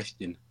lawyer in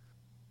question.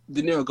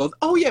 De Niro goes,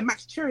 oh yeah,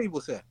 Max Cherry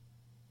was there.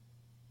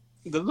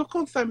 The look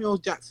on Samuel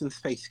Jackson's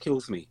face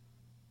kills me.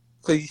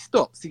 So he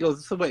stops. He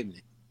goes, so wait a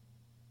minute.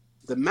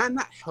 The man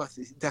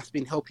that's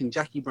been helping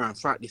Jackie Brown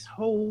throughout this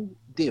whole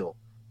deal,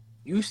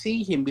 you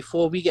see him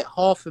before we get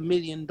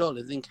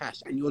 $500,000 in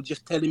cash, and you're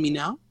just telling me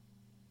now?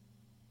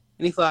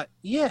 And he's like,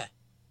 yeah.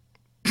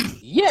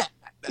 Yeah.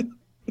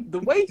 The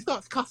way he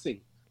starts cussing,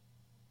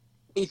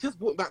 it's just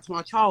brought back to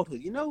my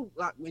childhood. You know,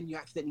 like when you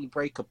accidentally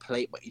break a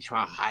plate, but you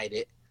try to hide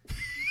it,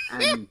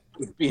 and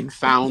it's being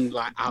found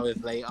like hours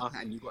later,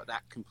 and you got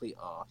that complete,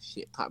 oh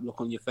shit type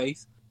look on your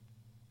face?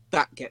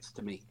 That gets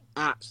to me.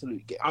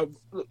 Absolutely.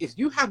 Look, if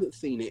you haven't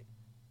seen it,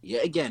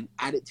 yet again,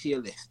 add it to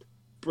your list.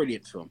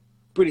 Brilliant film.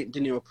 Brilliant De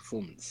Niro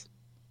performance.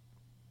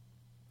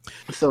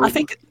 So I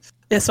think,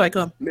 yeah, sorry,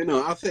 go on.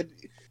 No, I said,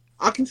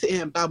 I can sit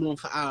here and babble on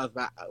for hours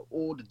about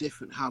all the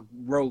different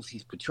roles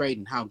he's portrayed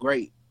and how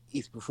great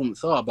his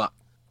performances are, but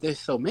there's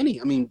so many.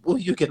 I mean, what are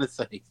you going to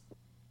say?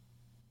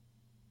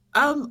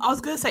 I was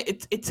going to say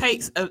it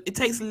takes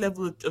a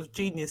level of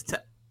genius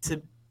to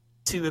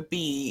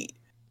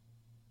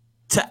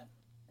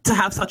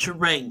have such a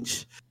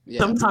range. Yeah.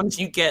 Sometimes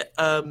you get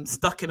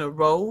stuck in a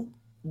role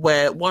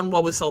where one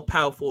role is so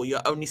powerful,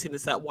 you're only seen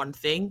as that one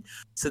thing.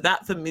 So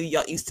that for me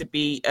used to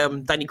be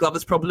Danny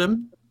Glover's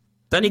problem.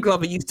 Danny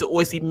Glover used to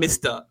always be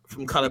Mr.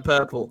 from Color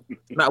Purple. No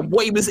matter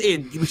what he was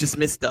in, he was just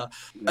Mr.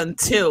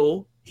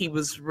 Until he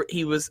was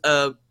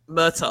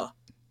Murta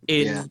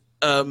in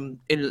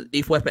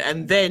Lethal Weapon,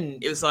 and then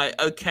it was like,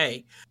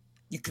 okay,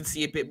 you can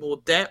see a bit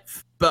more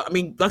depth. But I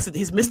mean, like I said,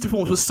 his Mr.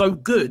 performance was so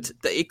good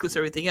that it equals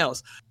everything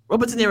else.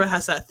 Robert De Niro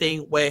has that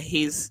thing where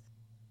his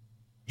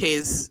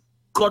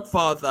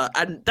Godfather,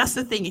 and that's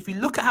the thing. If you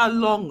look at how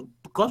long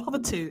Godfather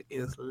 2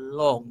 is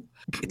long,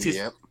 it is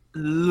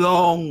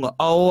long.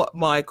 Oh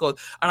my god!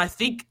 And I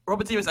think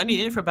Robert De Niro is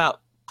only in for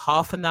about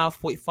half an hour,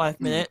 45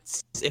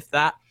 minutes, if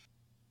that.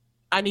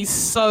 And he's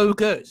so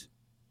good.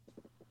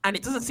 And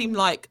it doesn't seem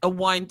like a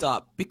wind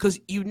up because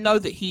you know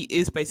that he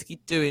is basically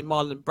doing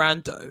Marlon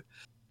Brando,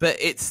 but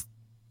it's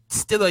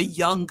still a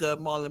younger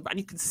Marlon Brando.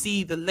 You can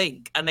see the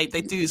link, and they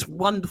do these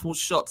wonderful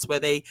shots where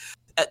they,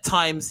 at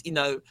times, you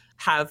know,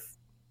 have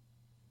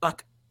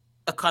like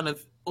a kind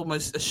of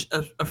almost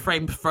a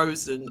frame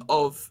frozen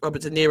of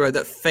Robert De Niro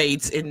that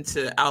fades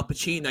into Al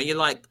Pacino. You're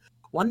like,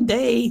 one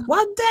day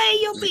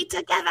you'll be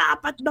together,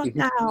 but not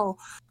now.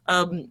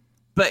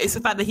 But it's the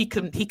fact that he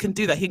can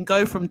do that. He can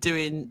go from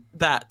doing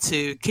that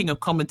to King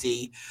of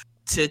Comedy,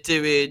 to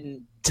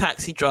doing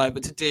Taxi Driver,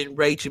 to doing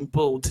Raging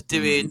Bull, to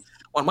doing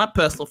one of my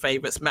personal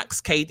favorites,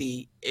 Max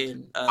Cady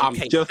in I'm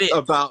Cape just Fear.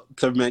 about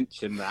to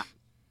mention that.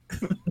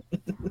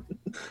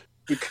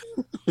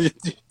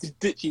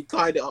 She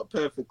tied it up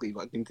perfectly,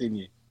 but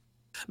continue.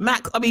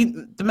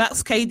 The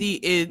Max Cady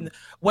in,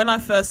 when I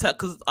first heard,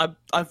 because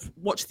I've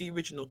watched the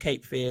original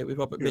Cape Fear with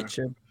Robert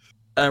Mitchum.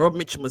 Robert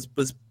Mitchum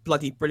was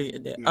bloody brilliant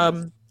in it.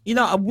 Yes. You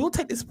know, I will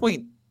take this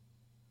point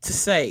to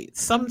say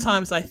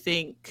sometimes I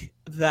think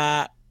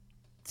that,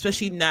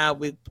 especially now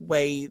with the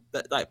way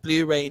that like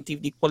Blu-ray and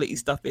DVD quality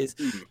stuff is,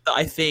 that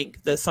I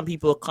think that some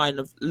people are kind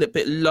of a little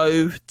bit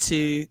loath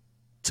to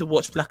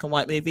watch black and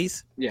white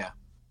movies. Yeah.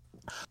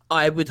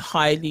 I would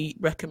highly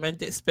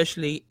recommend it,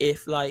 especially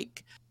if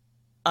like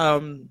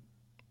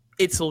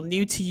it's all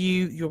new to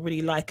you, you're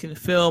really liking the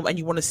film and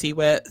you want to see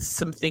where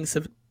some things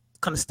have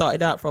kind of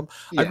started out from.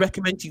 I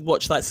recommend you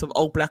watch like some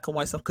old black and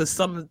white stuff, because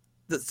some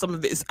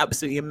of it is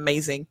absolutely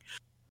amazing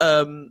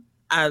and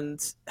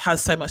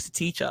has so much to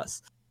teach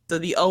us. So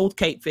the old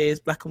Cape Fear is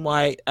black and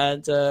white,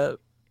 and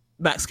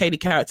Max Cady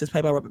character is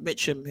played by Robert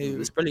Mitchum, who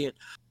is brilliant.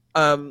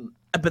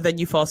 But then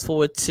you fast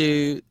forward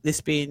to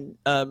this being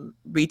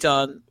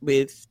redone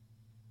with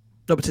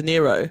Robert De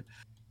Niro,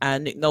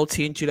 and Nick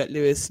Nolte and Juliette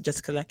Lewis and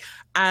Jessica Lange.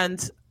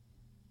 And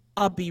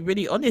I'll be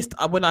really honest,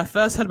 when I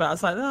first heard about it, I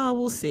was like, oh,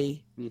 we'll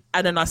see.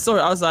 And then I saw it,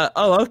 I was like,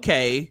 oh,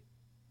 okay.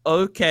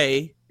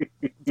 Okay,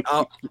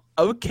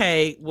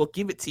 we'll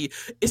give it to you.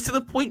 It's to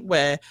the point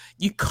where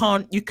you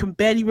can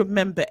barely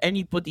remember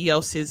anybody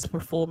else's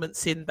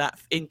performance in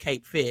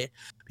Cape Fear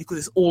because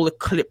it's all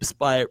eclipsed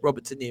by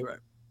Robert De Niro.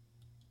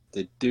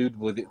 The dude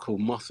was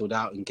muscled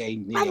out and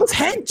gained Man was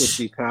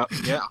hench.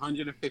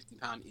 150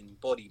 pound in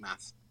body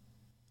mass.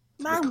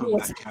 Man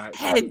was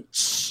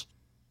hench.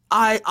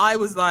 I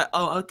was like,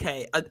 oh,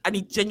 okay. And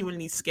he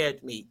genuinely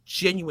scared me,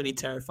 genuinely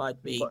terrified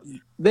me. But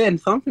then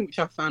something which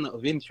I found out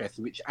of interest,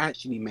 which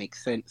actually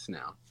makes sense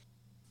now.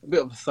 A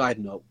bit of a side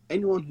note.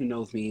 Anyone who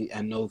knows me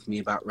and knows me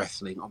about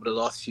wrestling over the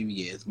last few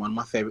years, one of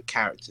my favorite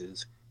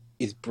characters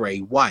is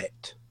Bray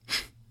Wyatt.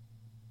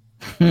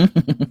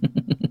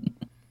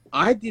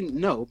 I didn't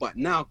know, but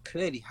now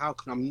clearly, how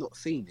can I not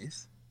seen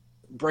this?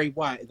 Bray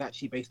Wyatt is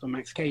actually based on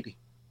Max Cady.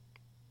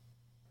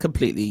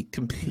 Completely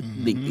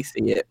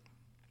see it.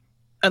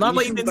 And I'm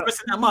not even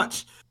interested in that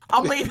much.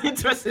 I'm not even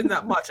interested in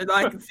that much, and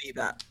I can see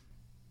that.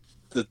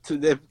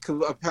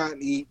 Because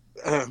apparently,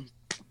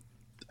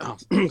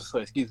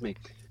 sorry, excuse me.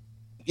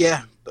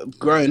 Yeah,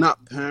 growing up,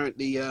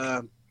 apparently,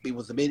 he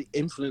was a big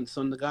influence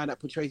on the guy that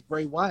portrays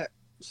Bray Wyatt.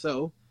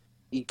 So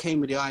he came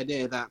with the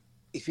idea that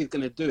if he's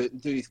going to do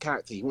his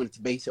character, he wanted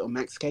to base it on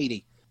Max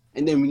Cady.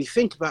 And then when you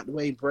think about the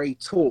way Bray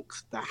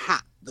talks, the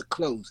hat, the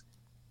clothes,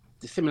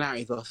 the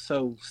similarities are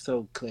so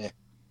clear.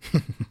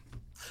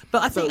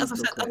 But I think, as I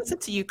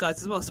said to you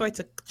guys as well, sorry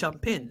to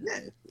jump in.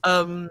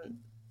 Yeah.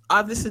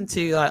 I've listened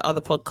to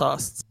other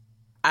podcasts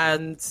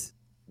and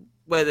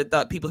where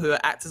the people who are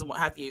actors and what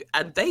have you,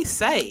 and they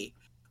say,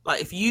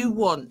 like, if you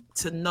want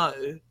to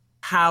know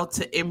how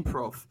to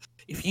improv,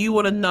 if you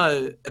want to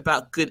know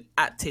about good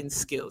acting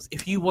skills,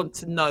 if you want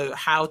to know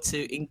how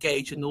to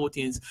engage an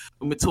audience,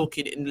 when we're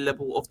talking in the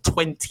level of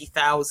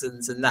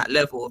 20,000s and that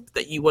level,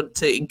 that you want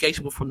to engage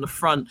people from the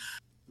front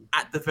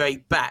at the very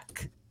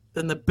back,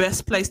 then the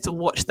best place to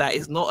watch that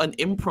is not an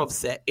improv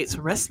set, it's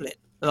wrestling.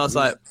 And I was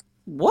like,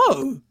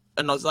 whoa.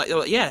 And I was like,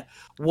 yeah,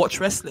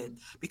 watch wrestling,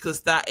 because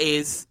that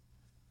is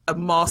a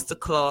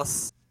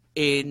masterclass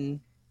in,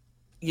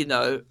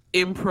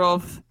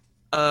 improv,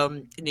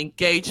 in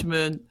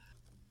engagement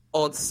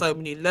on so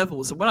many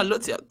levels. And when I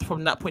looked at it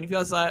from that point of view,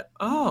 I was like,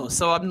 oh,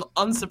 so I'm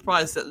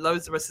unsurprised that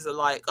loads of wrestlers are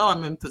like, oh,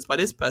 I'm influenced by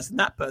this person,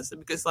 that person,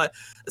 because like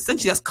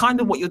essentially that's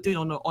kind of what you're doing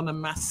on a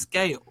mass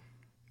scale.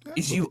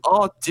 Is you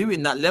are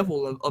doing that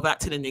level of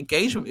acting and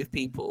engagement with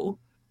people,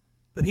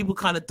 but people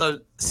kind of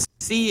don't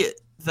see it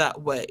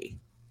that way.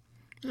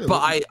 Yeah, but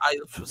I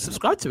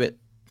subscribe to it.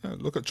 Yeah,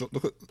 look at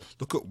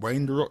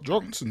Wayne The Rock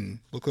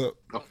Johnson. Look at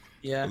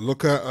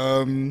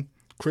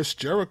Chris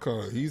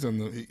Jericho. He's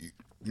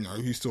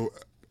he's still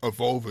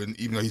evolving,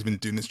 even though he's been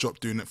doing this job,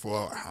 doing it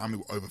for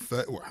over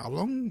 30. How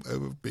long?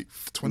 Over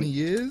 20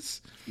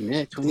 years.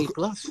 Yeah, 20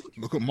 plus.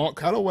 Look at Mark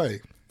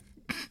Calloway.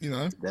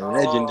 The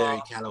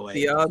legendary Calloway,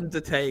 The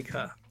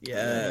Undertaker.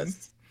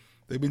 Yes,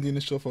 they've been doing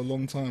this show for a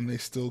long time. They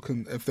still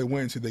can, if they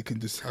wanted to, they can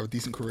just have a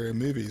decent career in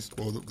movies.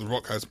 Well, The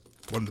Rock has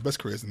one of the best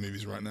careers in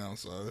movies right now.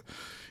 So,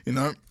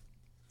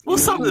 Well,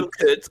 some of them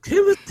could.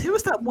 Who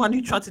was that one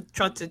who tried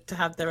to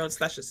have their own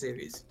slasher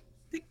series?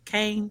 I think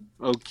Kane.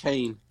 Oh,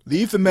 Kane.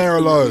 Leave the mayor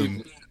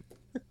alone.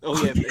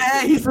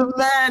 Yeah, he's a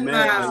man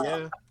now.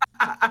 Yeah.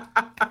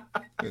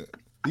 Yeah.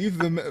 Leave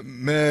the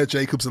Mayor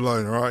Jacobs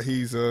alone. All right,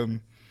 he's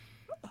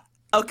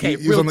Okay,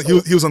 he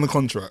was on the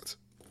contract.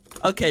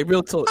 Okay,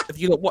 real talk. Have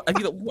you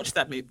not watched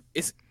that movie?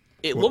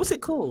 What was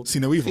it called? See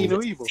No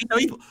Evil. See No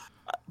Evil.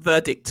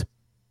 Verdict.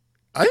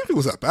 I didn't think it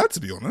was that bad, to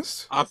be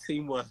honest. I've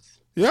seen worse.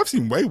 Yeah, I've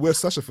seen way worse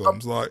slasher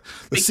films. Like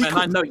the Big sequel.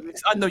 Man,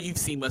 I know you've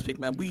seen worse, Big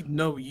Man. We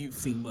know you've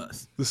seen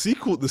worse. The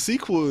sequel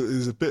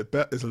is a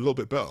little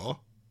bit better.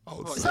 I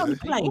would say. Is that on the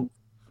plane?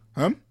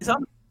 Huh? Is that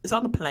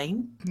on the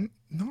plane?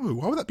 No,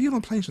 why would that be on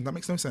a plane? That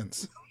makes no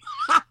sense.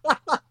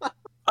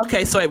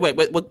 Okay, sorry, wait,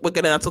 we're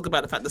going to talk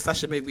about the fact that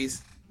slasher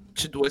movies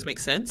should always make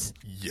sense.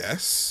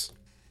 Yes.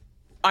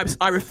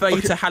 I refer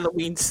you to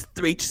Halloween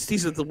 3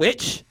 Season of the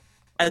Witch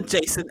and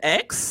Jason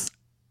X.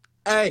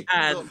 Hey,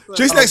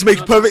 Jason X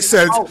makes perfect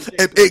sense.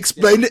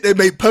 Explain it, they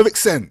make perfect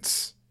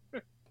sense.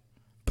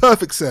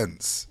 Perfect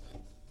sense.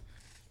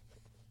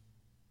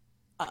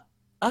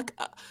 Okay.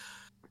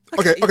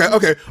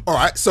 All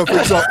right. So for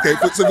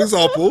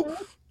example,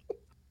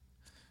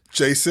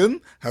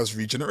 Jason has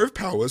regenerative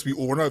powers. We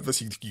all know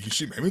this. You can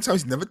shoot him many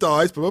times. He never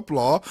dies. Blah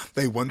blah blah.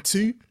 They want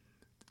to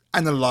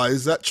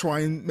analyze that, try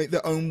and make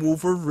their own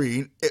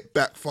Wolverine. It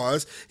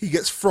backfires. He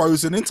gets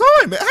frozen in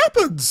time. It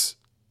happens.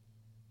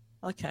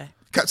 Okay.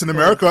 Captain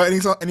America.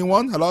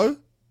 Anyone? Hello.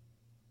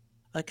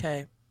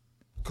 Okay.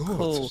 God.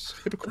 Cool.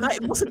 No,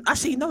 it wasn't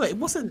actually. No, it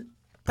wasn't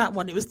that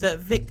one. It was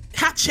the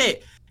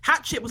Hatchet.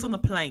 Hatchet was on the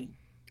plane.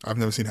 I've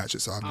never seen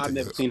Hatchet, so I've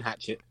never seen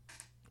Hatchet.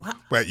 What?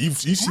 Wait, you've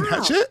seen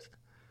Hatchet?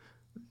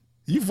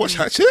 You've watched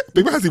Hatchet?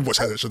 Big Man hasn't watched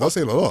Hatchet, so that's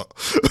saying a lot.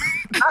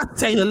 That's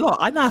saying a lot.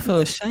 I now feel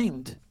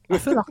ashamed. I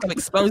feel like I've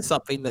exposed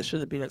something that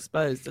shouldn't have been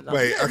exposed. And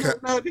Wait, Yeah, okay.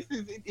 no, this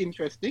is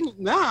interesting.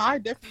 Nah, I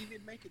definitely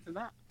didn't make it to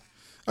that.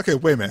 Okay,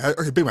 wait a minute.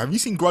 Okay, Big Man, have you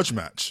seen Grudge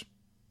Match?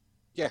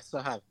 Yes,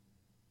 I have.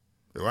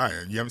 Right,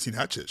 you haven't seen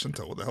Hatchet,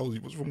 Chantal. What the hell?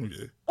 What's wrong with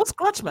you? What's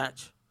Grudge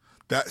Match?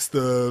 That's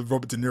the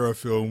Robert De Niro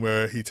film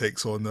where he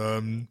takes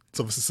on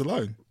Sylvester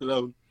Stallone.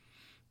 Alone.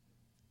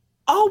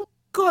 Oh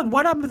God,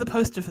 why don't I remember the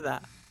poster for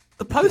that?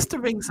 The poster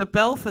rings a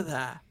bell for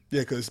that. Yeah,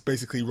 because it's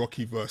basically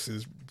Rocky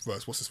versus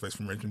what's his face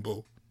from Raging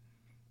Bull.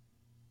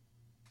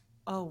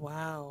 Oh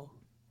wow.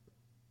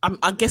 I'm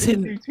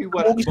guessing Didn't do too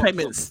well at mortgage the box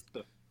payments.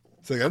 office.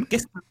 Say again?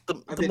 Guess And the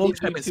they didn't mortgage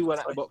do payments. too well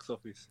at the box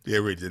office. Yeah, it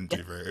really didn't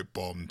do very. It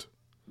bombed.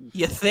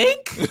 You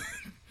think? What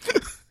are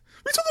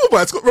you talking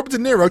about? It's got Robert De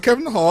Niro,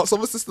 Kevin Hart,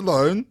 Sylvester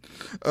Stallone,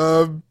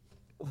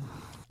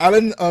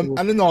 Alan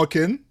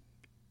Arkin,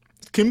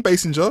 Kim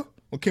Basinger,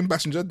 or Kim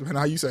Basinger, depending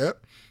on how you say it.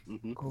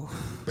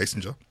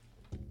 Basinger.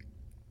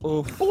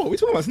 Oof. Oh, what are we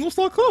talking about? It's an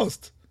all-star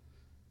cast.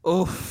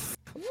 Oof.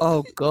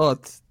 Oh God.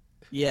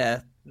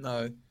 Yeah.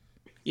 No.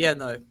 Yeah.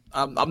 No.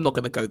 I'm not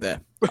gonna go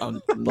there.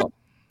 I'm not.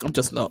 I'm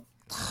just not.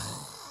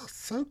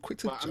 So quick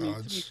to But I judge. mean,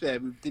 to be fair,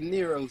 with De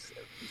Niro's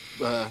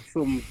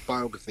film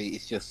biography,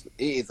 it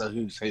is a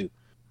who's who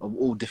of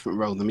all different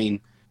roles. I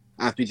mean,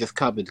 as we just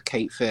covered,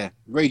 Kate Fair,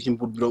 Raging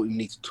Bull, we don't even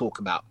need to talk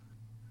about.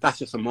 That's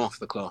just a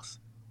masterclass.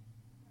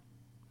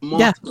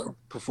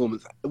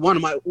 Performance. One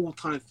of my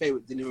all-time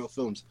favorite De Niro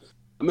films.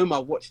 I remember I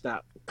watched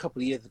that a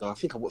couple of years ago. I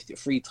think I watched it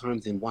 3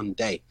 times in one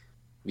day,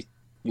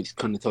 which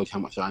kind of tells you how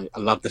much I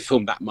love the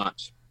film that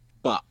much.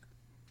 But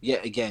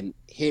yet again,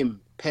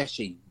 him,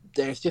 Pesci,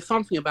 there's just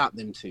something about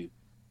them two.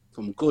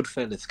 From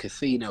Goodfellas,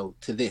 Casino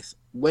to this,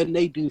 when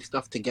they do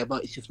stuff together,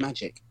 it's just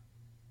magic.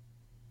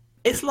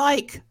 It's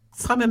like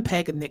Simon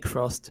Pegg and Nick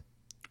Frost.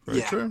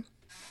 Very true.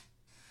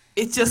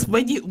 It's just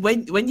when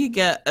you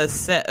get a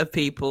set of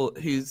people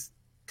whose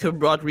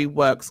camaraderie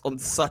works on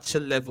such a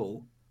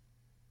level,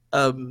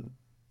 and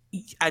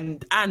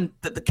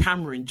that the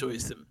camera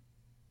enjoys them,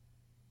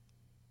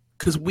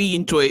 because we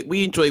enjoy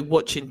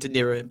watching De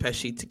Niro and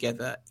Pesci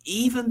together.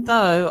 Even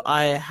though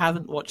I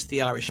haven't watched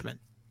The Irishman,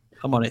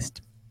 I'm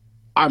honest.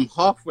 I'm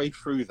halfway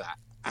through that,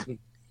 and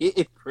it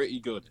is pretty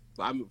good,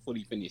 but I haven't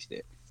fully finished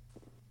it.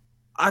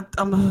 If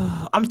I'm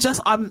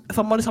honest,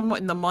 I'm not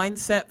in the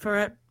mindset for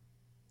it.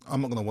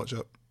 I'm not going to watch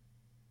it.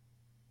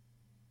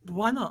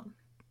 Why not?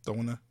 Don't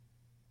want to.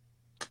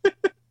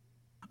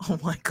 Oh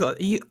my God,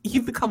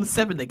 you've become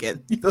 7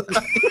 again.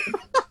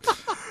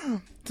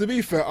 To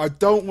be fair, I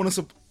don't want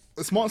to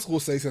as Martin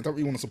Scorsese, I don't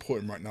really want to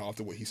support him right now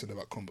after what he said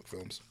about comic book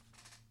films.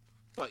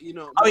 But you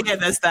know, Oh yeah,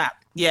 there's that.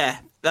 Yeah.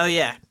 Oh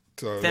yeah.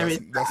 So There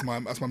that's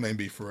my main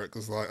beef for it.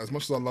 Because like, as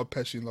much as I love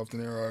Pesci and love De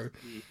Niro,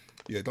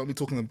 yeah, don't be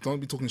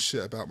talking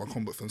shit about my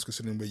comic book films,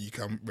 considering where you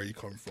come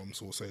from,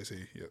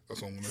 Scorsese. Yeah,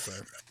 that's all I'm gonna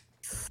say.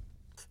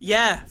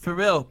 Yeah, for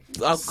real.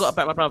 I've got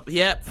about my brother.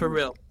 Yeah, for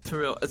real.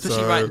 Especially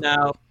So- right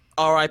now.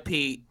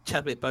 R.I.P.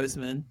 Chadwick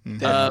Boseman.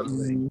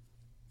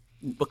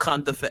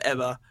 Wakanda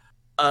forever.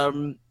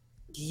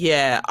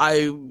 Yeah,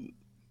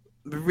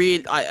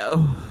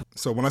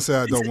 So when I say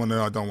I don't want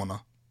to, I don't want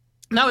to.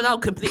 No, I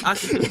completely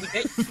get you.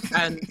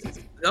 And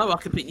I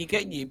completely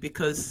get you,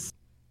 because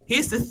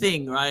here's the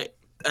thing, right?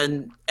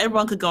 And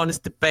everyone could go on this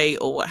debate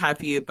or what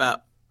have you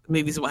about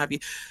movies and what have you.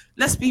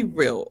 Let's be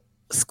real.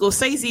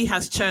 Scorsese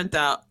has churned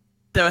out.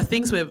 There are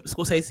things where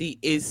Scorsese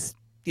is,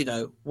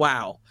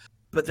 wow.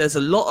 But there's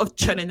a lot of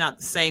churning out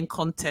the same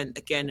content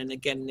again and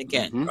again and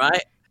again,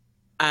 right?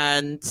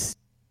 And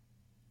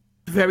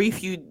very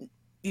few,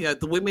 the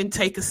women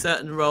take a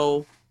certain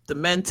role, the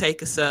men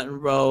take a certain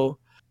role,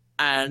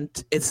 and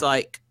it's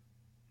like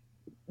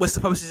we're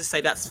supposed to just say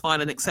that's fine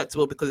and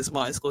acceptable because it's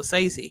Martin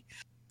Scorsese.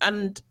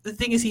 And the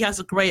thing is, he has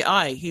a great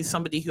eye. He's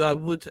somebody who I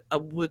would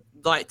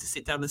like to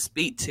sit down and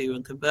speak to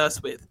and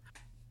converse with.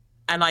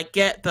 And I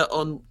get that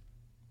on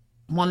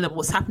one level,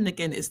 what's happened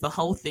again is the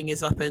whole thing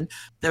is up, and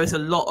there is a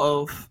lot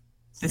of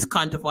this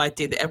kind of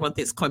idea that everyone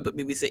thinks comic book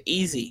movies are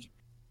easy.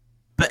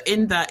 But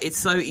in that, it's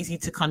so easy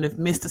to kind of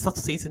miss the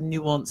subtleties and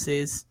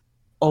nuances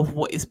of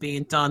what is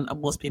being done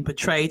and what's being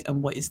portrayed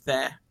and what is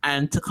there.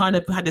 And to kind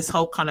of have this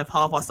whole kind of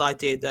half-assed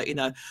idea that,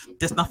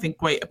 there's nothing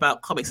great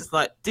about comics. It's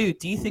like, dude,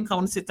 do you think I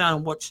want to sit down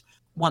and watch,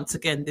 once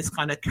again, this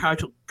kind of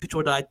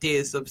caricatured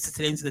ideas of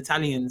Sicilians and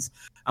Italians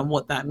and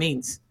what that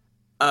means?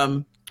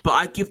 But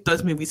I give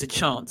those movies a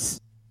chance.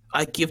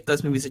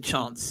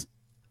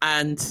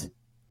 And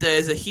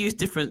there's a huge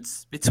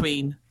difference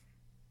between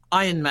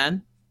Iron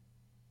Man,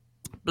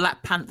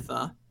 Black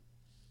Panther,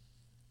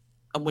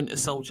 and Winter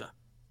Soldier.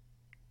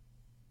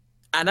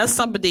 And as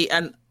somebody,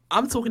 and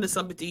I'm talking to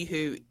somebody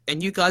who,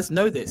 and you guys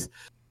know this,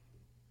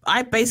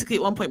 I basically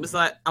at one point was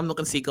like, I'm not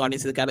going to see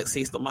Guardians of the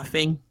Galaxy. It's not my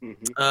thing.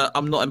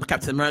 I'm not a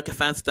Captain America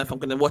fan, so if I'm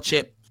going to watch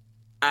it.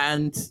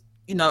 And,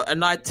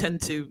 and I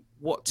tend to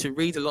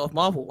read a lot of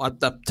Marvel. I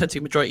tend to be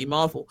majority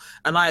Marvel.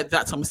 And at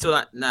that time, I'm still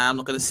like, nah, I'm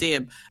not going to see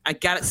him. And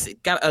Guardians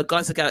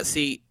of the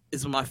Galaxy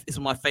is one of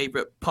my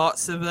favorite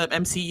parts of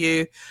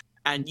MCU.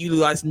 And you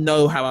guys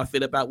know how I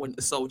feel about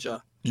Winter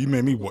Soldier. You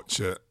made me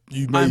watch it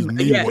You made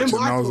me yeah. watch it. Remember,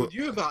 And I I was told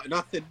you about it. And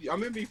I said, I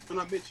remember when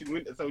I mentioned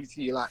Winter Soldier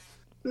to you, you're like,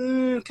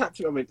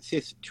 Captain. I went,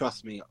 sis,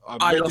 trust me.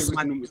 I lost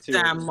my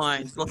damn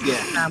mind. Lost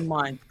my damn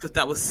mind because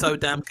that was so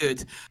damn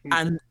good,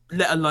 and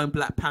let alone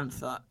Black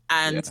Panther.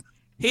 And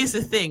here's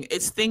the thing: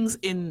 it's things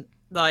in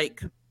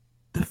like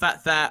the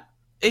fact that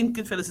in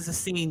Goodfellas is a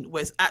scene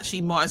where it's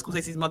actually Martin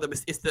Scorsese's mother.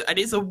 And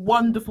it's a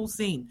wonderful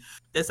scene.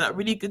 There's that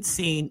really good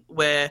scene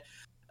where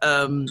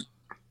that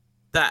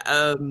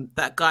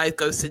guy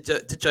goes to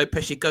Joe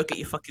Pesci, go get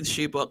your fucking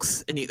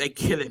shoebox, and they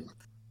kill him,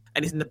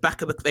 and he's in the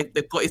back of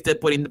they've got his dead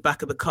body in the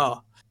back of the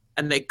car.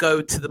 And they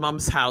go to the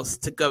mum's house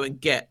to go and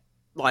get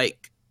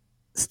like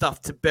stuff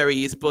to bury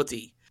his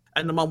body,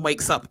 and the mum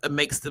wakes up and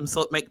makes them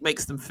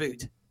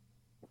food.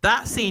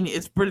 That scene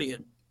is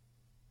brilliant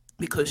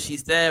because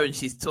she's there and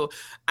she's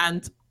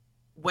and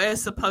we're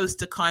supposed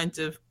to kind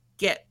of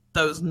get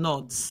those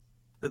nods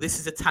that this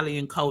is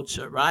Italian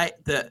culture, right?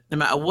 That no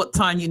matter what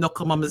time you knock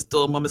on mama's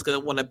door, mama's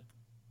going to want to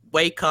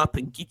wake up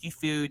and give you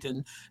food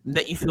and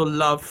let you feel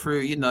love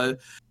through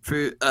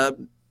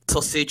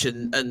sausage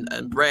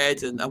and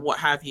bread and what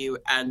have you,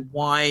 and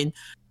wine.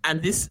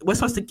 And this, we're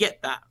supposed to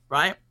get that,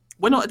 right?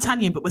 We're not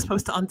Italian, but we're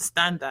supposed to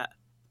understand that.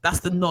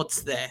 That's the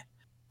nods there.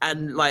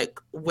 And like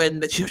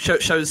when the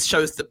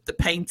shows the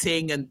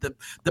painting and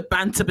the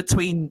banter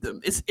between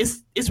them, it's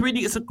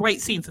a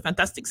great scene. It's a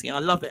fantastic scene. I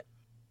love it.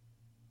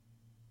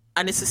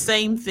 And it's the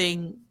same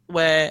thing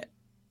where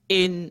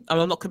I'm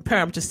not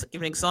comparing, I'm just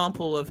giving an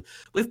example of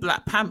with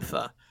Black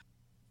Panther.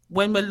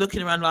 When we're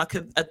looking around like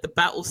at the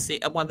battle scene,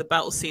 at one of the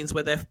battle scenes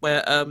where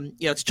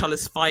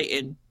T'Challa's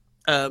fighting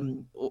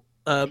the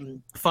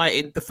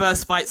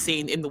first fight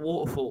scene in the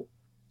waterfall,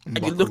 and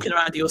you're looking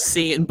around, you're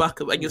seeing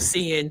Bucko, and you're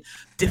seeing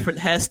different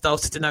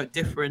hairstyles to denote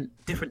different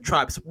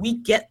tribes. We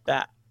get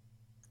that.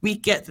 We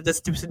get that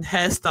there's different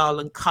hairstyle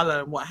and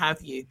color and what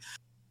have you,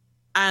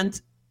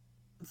 and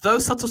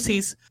those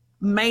subtleties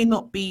may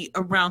not be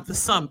around for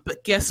some.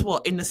 But guess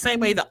what? In the same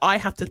way that I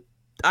have to,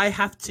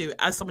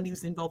 as somebody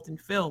who's involved in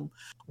film,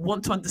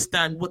 want to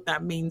understand what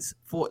that means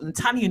for an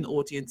Italian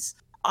audience,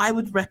 I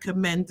would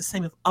recommend the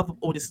same if other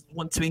audiences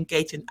want to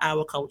engage in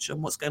our culture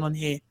and what's going on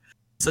here.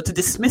 So to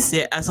dismiss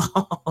it as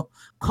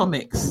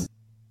comics,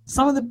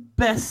 some of the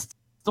best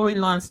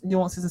storylines,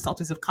 nuances, and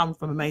subtleties have come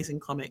from amazing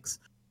comics.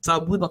 So I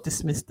would not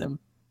dismiss them.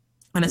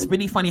 And it's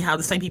really funny how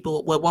the same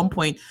people were at one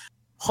point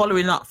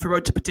hollering up for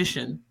Road to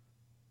Petition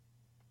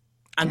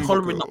and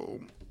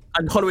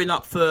hollering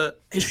up for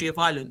History of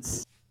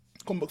Violence.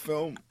 Comic book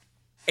film.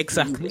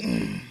 Exactly.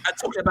 And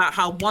talking about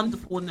how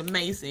wonderful and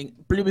amazing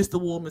blue is the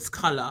warmest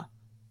color,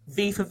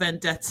 V for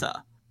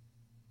Vendetta.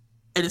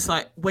 And it's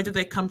like, where did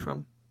they come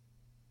from?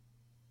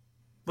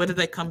 Where did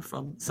they come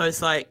from? So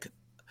it's like,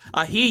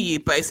 I hear you,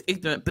 but it's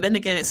ignorant. But then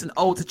again, it's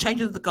a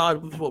change of the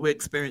guard with what we're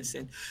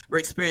experiencing. We're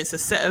experiencing a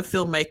set of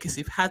filmmakers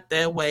who've had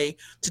their way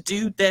to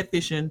do their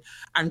vision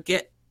and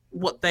get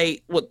what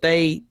they've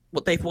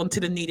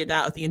wanted and needed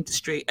out of the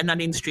industry. And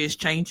that industry is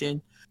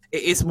changing.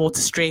 It is more to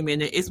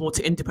streaming. It is more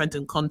to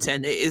independent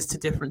content. It is to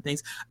different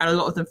things. And a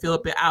lot of them feel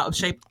a bit out of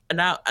shape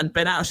and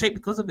been out of shape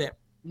because of it.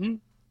 Mm-hmm.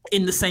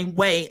 In the same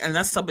way, and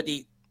that's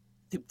somebody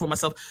for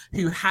myself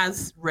who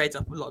has read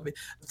up a lot of it,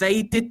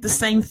 they did the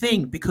same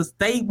thing because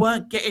they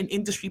weren't getting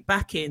industry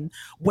backing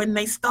when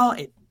they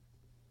started.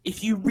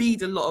 If you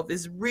read a lot of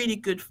this really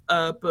good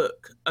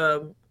book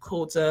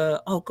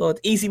called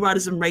Easy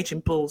Riders and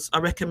Raging Bulls, I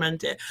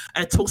recommend it.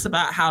 And it talks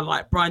about how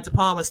like Brian De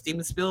Palma,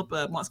 Steven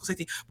Spielberg, Martin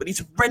Scorsese, but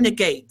these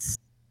renegades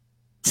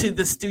to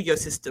the studio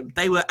system,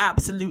 they were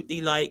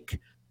absolutely like,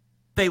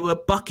 they were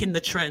bucking the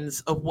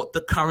trends of what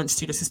the current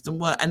studio system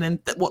were, and then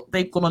what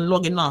they've gone on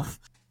long enough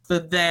for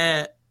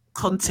their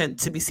content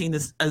to be seen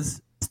as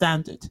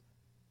standard.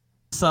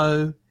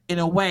 So in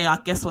a way, I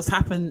guess what's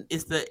happened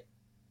is that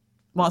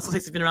Martin Scorsese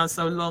has been around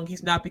so long,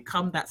 he's now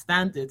become that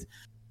standard.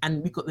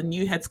 And we've got the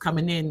new heads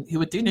coming in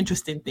who are doing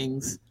interesting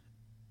things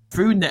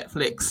through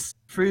Netflix,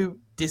 through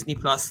Disney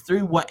Plus,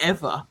 through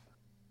whatever,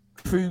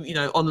 through,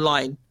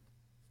 online.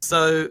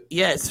 So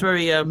yeah, it's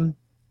very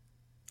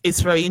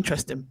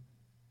interesting.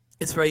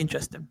 It's very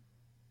interesting.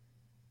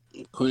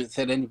 Couldn't have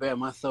said any better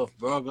myself.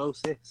 Bravo,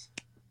 sis.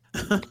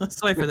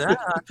 Sorry for that.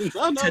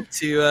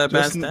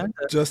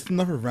 Just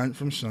another rant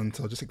from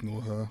Chantal. Just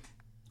ignore her.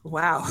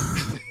 Wow.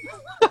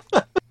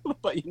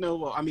 But you know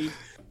what? I mean,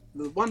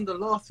 one of the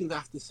last things I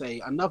have to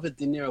say, another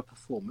De Niro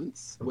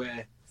performance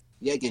where,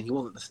 again, he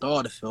wasn't the star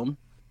of the film.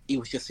 He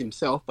was just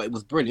himself, but it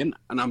was brilliant.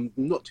 And I'm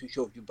not too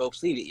sure if you've both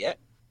seen it yet.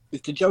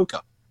 It's The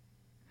Joker.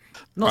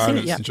 Not seen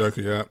it yet. I haven't seen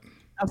Joker yet.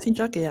 I haven't seen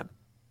Joker yet.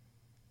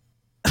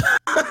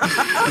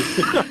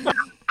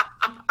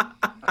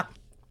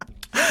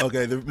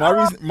 Okay,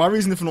 my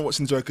reason for not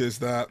watching Joker is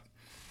that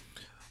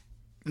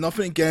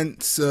nothing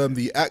against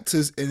the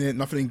actors in it,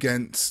 nothing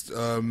against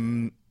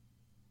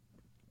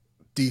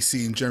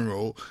DC in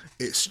general.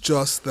 It's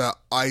just that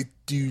I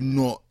do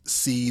not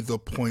see the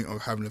point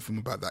of having a film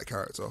about that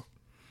character.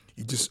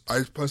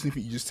 I personally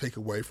think you just take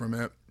away from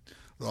it.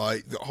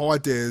 Like, the whole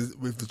idea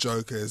with the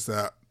Joker is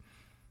that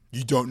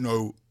you don't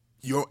know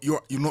you're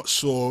not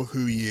sure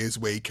who he is,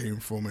 where he came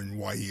from, and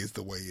why he is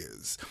the way he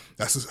is.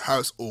 That's just how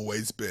it's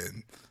always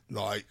been.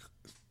 Like,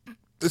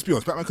 let's be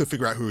honest, Batman could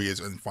figure out who he is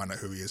and find out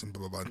who he is and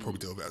blah, blah, blah, and probably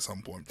deal with it at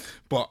some point.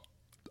 But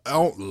I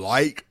don't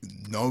like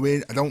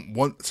knowing. I don't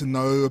want to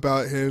know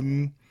about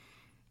him.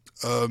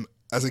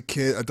 As a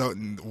kid, I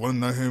don't want to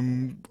know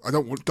him.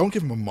 Don't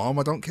give him a mom.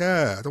 I don't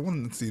care. I don't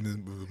want to see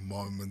him with a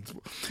mom. And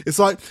it's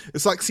like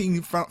seeing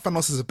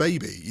Thanos as a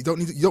baby. You don't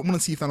want to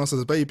see Thanos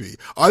as a baby.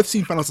 I've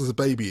seen Thanos as a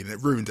baby, and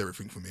it ruined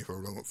everything for me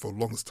for the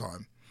longest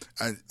time.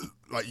 And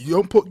like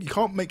you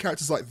can't make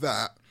characters like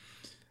that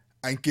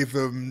and give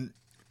them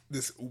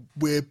this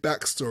weird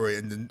backstory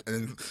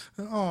and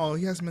oh,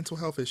 he has mental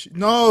health issues.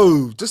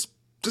 No, just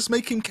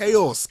make him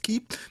chaos.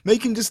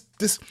 Make him just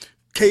this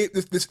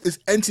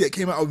entity that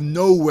came out of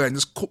nowhere and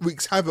just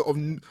wreaks havoc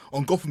on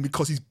Gotham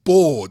because he's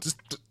bored. Just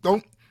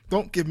don't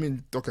give me.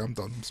 Okay, I'm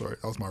done. I'm sorry,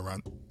 that was my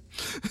rant.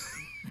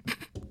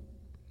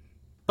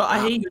 But I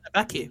hear you in the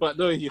back here. But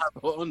no, you're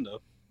spot on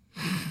though.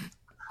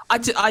 I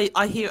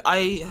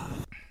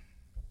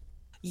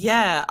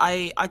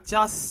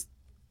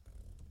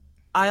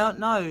don't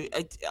know.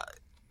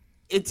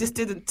 It just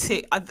didn't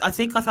tick. I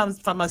think I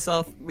found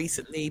myself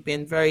recently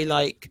being very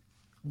like,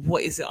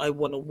 what is it I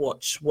want to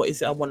watch? What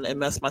is it I want to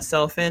immerse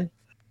myself in?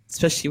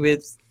 Especially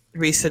with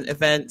recent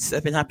events that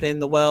have been happening in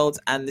the world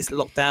and this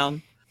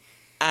lockdown.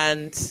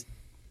 And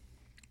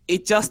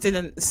it just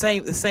didn't the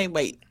same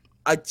way.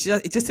 It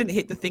just didn't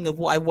hit the thing of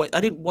what I want.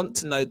 I didn't want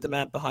to know the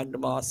man behind the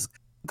mask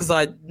because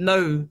I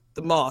know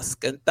the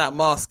mask, and that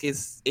mask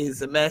is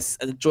a mess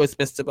and a joyous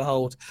mess to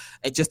behold.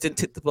 It just didn't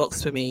tick the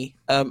box for me.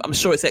 I'm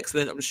sure it's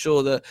excellent. I'm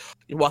sure that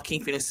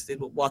Joaquin Phoenix did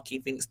what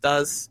Joaquin Phoenix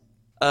does.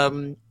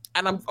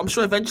 And I'm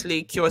sure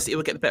eventually curiosity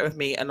will get the better of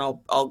me, and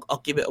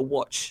I'll give it a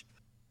watch.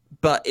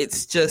 But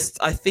it's just,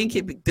 I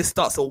think this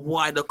starts a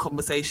wider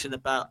conversation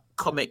about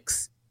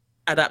comics,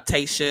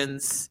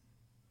 adaptations,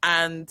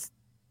 and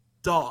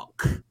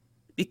dark.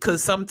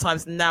 Because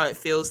sometimes now it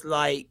feels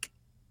like,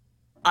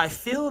 I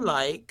feel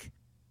like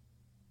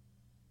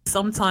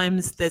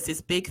sometimes there's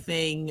this big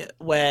thing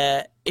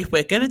where if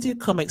we're going to do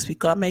comics, we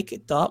got to make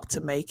it dark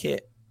to make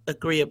it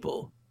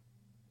agreeable.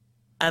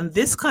 And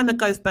this kind of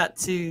goes back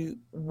to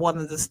one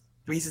of the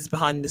reasons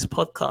behind this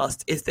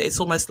podcast is that it's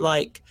almost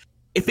like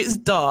if it's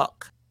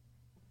dark,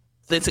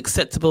 then it's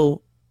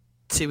acceptable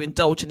to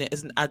indulge in it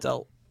as an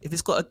adult. If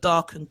it's got a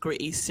dark and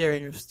gritty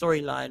serious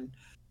storyline,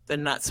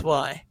 then that's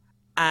why.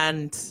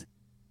 And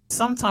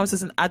sometimes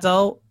as an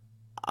adult,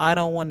 I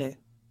don't want to.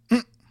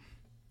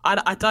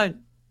 I don't.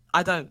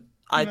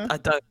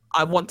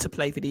 I want to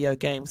play video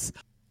games.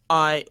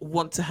 I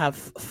want to have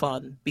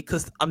fun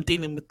because I'm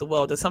dealing with the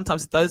world. And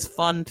sometimes those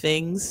fun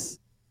things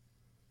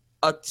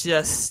are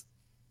just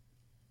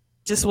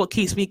what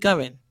keeps me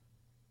going.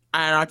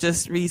 And I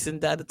just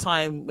reasoned that at the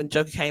time when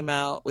Joker came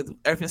out with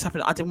everything that's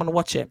happening, I didn't want to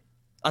watch it.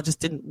 I just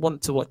didn't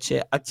want to watch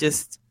it. I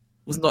just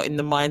was not in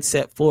the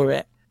mindset for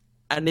it.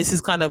 And this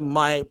is kind of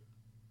my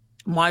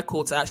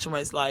call to action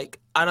where it's like,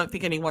 I don't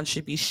think anyone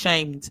should be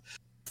shamed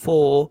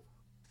for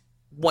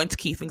wanting to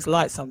keep things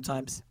light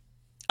sometimes.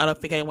 I don't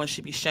think anyone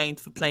should be shamed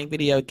for playing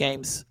video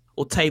games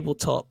or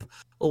tabletop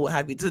or what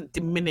have you. It doesn't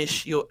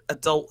diminish your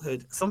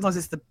adulthood. Sometimes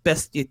it's the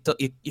best you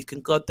can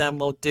goddamn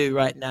well do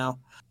right now.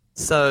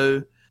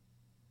 So,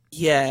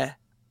 yeah,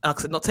 like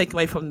I said, not taking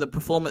away from the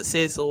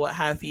performances or what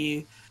have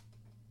you.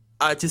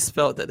 I just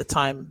felt that at the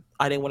time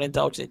I didn't want to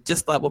indulge it,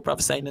 just like what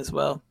Brother's saying as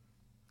well,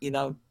 you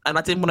know. And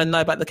I didn't want to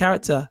know about the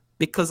character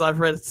because I've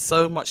read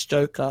so much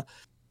Joker.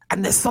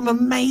 And there's some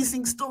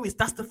amazing stories.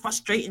 That's the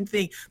frustrating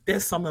thing.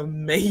 There's some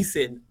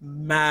amazing,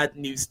 mad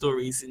news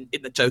stories in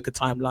the Joker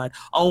timeline.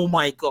 Oh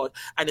my God.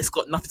 And it's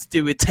got nothing to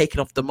do with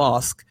taking off the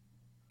mask.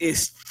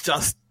 It's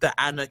just the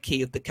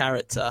anarchy of the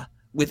character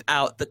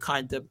without the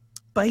kind of,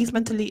 but he's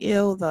mentally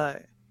ill though.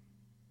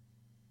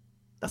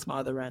 That's my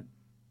other rant.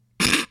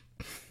 This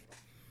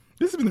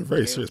has been a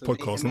very serious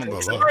podcast. I'm not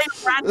It's gonna a lie.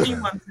 very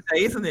ranty one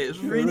today, isn't it? It's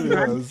really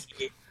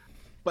ranty.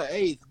 But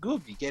hey, it's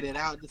good. You get it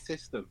out of the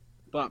system.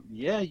 But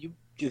yeah, you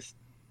just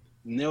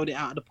nailed it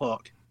out of the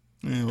park.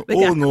 Yeah, We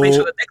all have in to make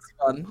sure all, the next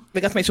one.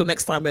 We have to make sure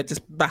next time we're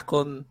just back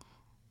on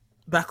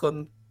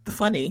the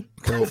funny.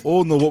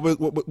 all in all,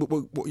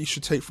 what you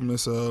should take from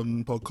this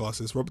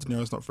podcast is Robert De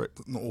Niro's not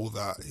all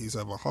that. He's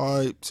ever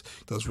hyped.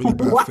 Does really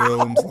bad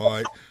films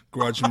like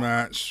Grudge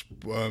Match.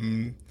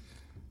 The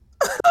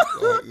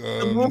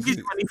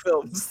Mortgage Money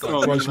films.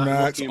 Grudge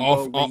Match,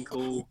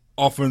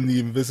 often The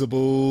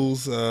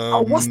Invisibles.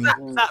 What's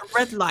that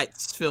Red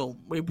Lights film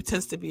where he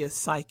pretends to be a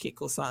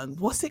psychic or something?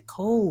 What's it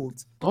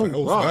called? What the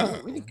hell was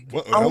that?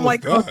 What the Oh hell my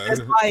was God!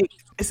 that?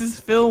 It's this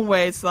film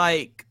where it's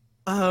like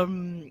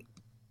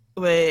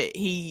where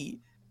he.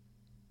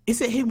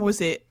 Is it him or is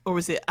it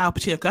Al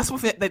Pacino? 'Cause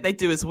that's what they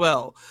do as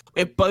well.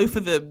 Where both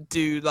of them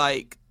do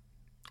like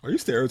Are you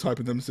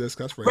stereotyping them, sis?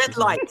 That's racist. Red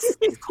Lights.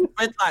 It's called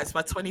Red Lights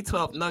by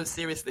 2012. No,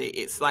 seriously,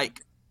 it's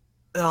like,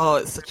 oh,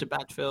 it's such a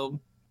bad film.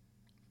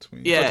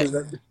 Yeah,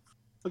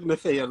 I'm gonna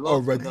say a lot. Oh,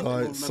 Red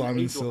Light,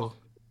 Simon Sill.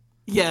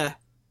 yeah.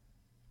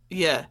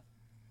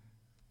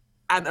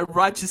 and A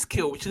Righteous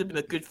Kill, which should have been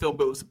a good film,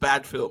 but it was a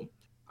bad film.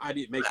 I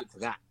didn't make it to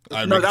that.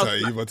 I No, didn't that tell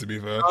was- you either, to be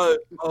fair.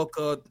 Oh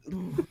God.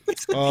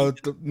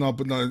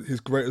 No, his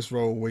greatest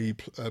role where he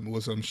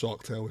was on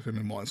Shark Tale with him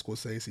and Martin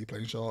Scorsese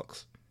playing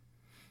sharks.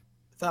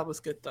 That was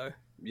good though.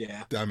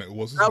 Yeah. Damn it, it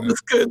was. That Wasn't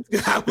was good.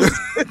 That was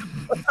good.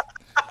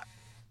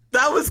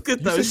 That was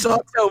good though.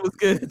 Shark Tale was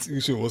good. it? You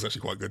sure it was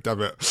actually quite good.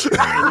 Damn it.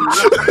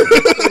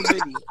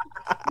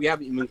 We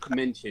haven't even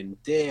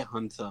mentioned Deer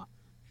Hunter,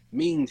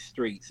 Mean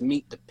Streets,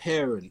 Meet the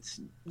Parents,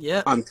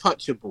 Yeah.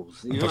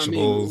 Untouchables. You know what I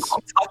mean?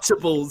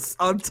 Untouchables.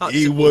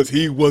 Untouchables.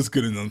 He was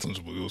good in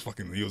Untouchable. He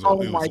was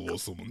Oh my God.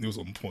 awesome. He was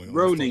on point. on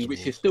Ronin, which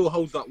Untouchables. still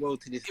holds up well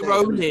to this day.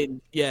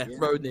 Ronin. Yeah. Yeah.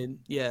 Ronin.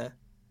 Yeah.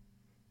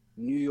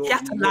 New York. You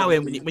have to New allow York,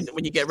 him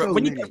when you get so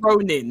when you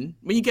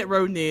many. get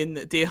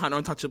Ronin, Deer Hunter,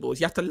 Untouchables.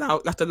 You have to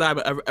allow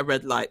him a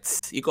red light.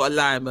 You got to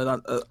allow him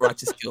a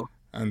Righteous Kill.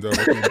 And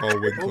Rocky and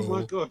Bullwinkle. Oh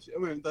my gosh! I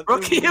mean, that's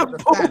Rocky the and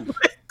fan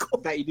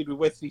Bullwinkle. that he did with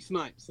Wesley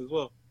Snipes as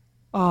well.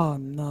 Oh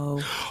no!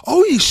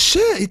 Oh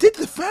shit! He did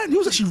The Fan. He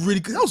was actually really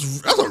good. That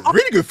was a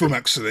really good film,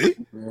 actually.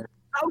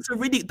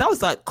 That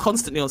was like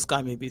constantly on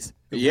Sky Movies.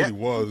 It Yeah. really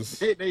was.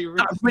 They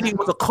That really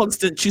was a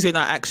constant Tuesday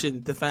night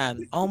action. The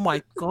Fan. Oh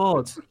my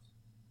God, that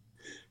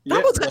Yeah,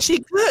 was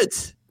actually good.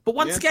 But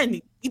once Yeah.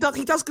 again, he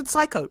does good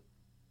Psycho.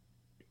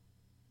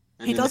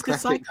 and He then does the good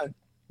classic Psycho.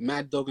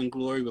 Mad Dog and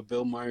Glory with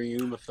Bill Murray and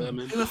Uma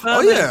Thurman. Uma Oh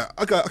Thurman. yeah.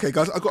 Okay,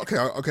 guys. I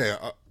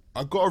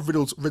got a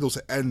riddle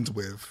to end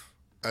with,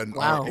 and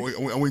Wow. I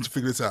want you to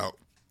figure this out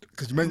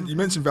because you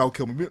mentioned Val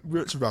Kilmer. We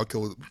mentioned Val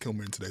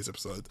Kilmer in today's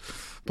episode,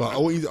 but I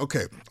want you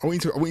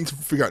to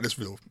figure out this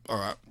riddle. All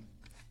right.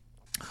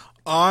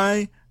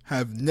 I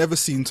have never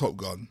seen Top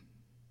Gun,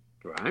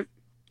 Right?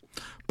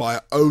 but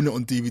I own it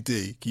on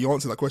DVD. Can you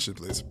answer that question,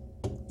 please?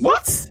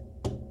 What?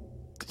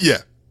 Yeah.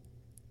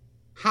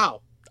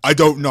 How? I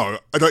don't know.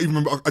 I don't even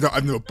remember.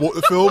 I've never bought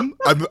the film.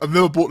 I've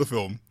never bought the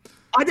film.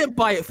 I didn't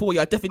buy it for you.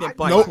 I definitely didn't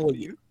buy Nope. it for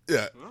you.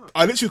 Yeah.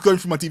 I literally was going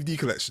through my DVD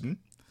collection,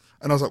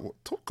 and I was like, "What,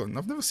 Top Gun?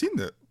 I've never seen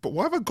it, but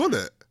why have I got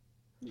it?"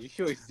 You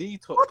sure it's the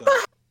Top Gun?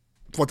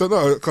 Well, I don't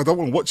know because I don't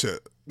want to watch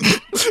it.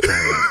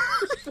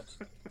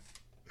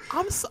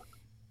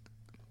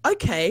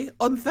 Okay.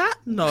 On that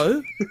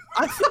note,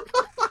 I think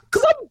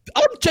because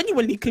I'm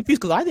genuinely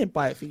confused because I didn't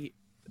buy it for you,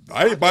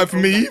 I didn't buy it for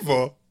me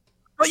either.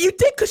 but you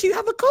did because you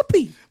have a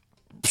copy.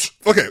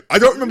 Okay, I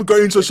don't remember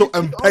going into a shop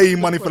and paying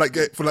money for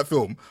that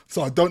film,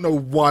 so I don't know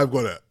why I've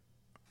got it.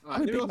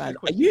 Alright, I'm a let me big ask man. a Are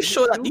question. you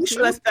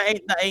sure Is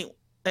it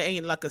that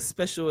ain't like a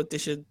special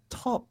edition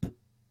Top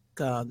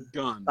Gun?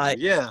 Gun? Like-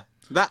 Yeah,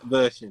 that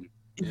version.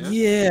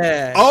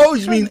 Yeah. Oh,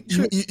 you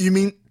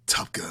mean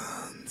Top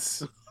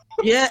Guns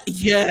Yeah.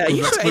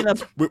 You sure it ain't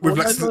a with porno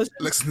Lexington version?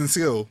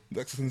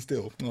 Lexington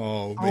Steele.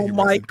 Oh, Oh he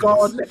my rest in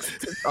God. peace.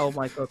 Lexington. Oh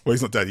my God. Well,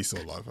 he's not dead. He's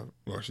still alive.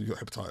 Well, actually, he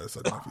got hepatitis. So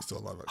I don't know if he's still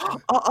alive.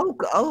 Actually,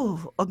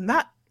 Oh, on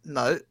that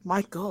note,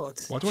 my God.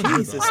 why do I know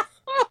Jesus. that?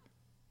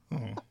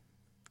 Oh.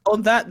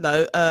 On that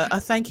note, I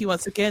thank you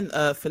once again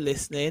for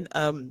listening.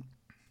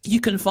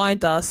 You can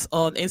find us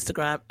on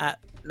Instagram at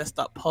Messed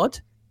Up Pod.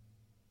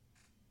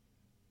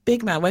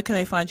 Big man, where can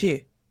they find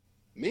you?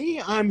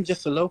 Me, I'm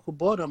just a local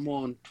bod. I'm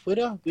on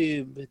Twitter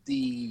with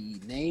the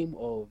name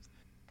of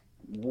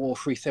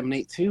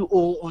War3782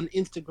 or on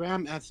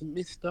Instagram as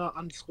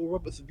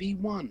Mr._Roberts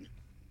V1.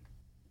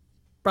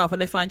 Bro, where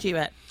they find you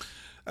at?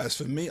 As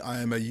for me,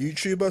 I am a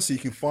YouTuber, so you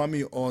can find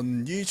me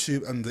on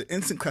YouTube under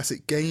Instant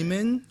Classic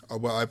Gaming,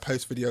 where I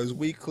post videos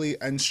weekly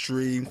and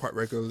stream quite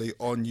regularly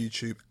on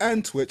YouTube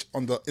and Twitch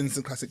under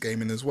Instant Classic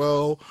Gaming as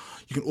well.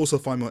 You can also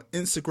find me on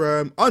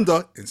Instagram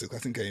under Instant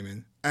Classic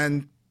Gaming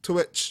and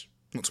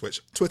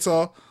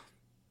Twitter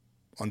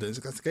under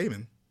Instant Classic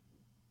Gaming.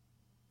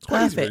 It's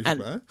quite easy, Perfect. really, And-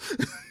 man.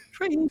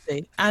 Pretty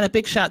easy. And a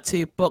big shout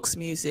to Box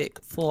Music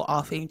for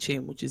our theme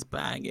tune, which is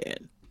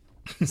banging.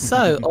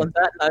 So, on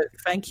that note,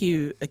 thank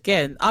you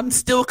again. I'm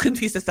still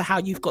confused as to how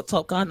you've got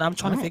Top Gun. I'm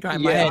trying to figure out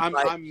in my head.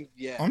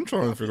 I'm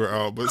trying to figure it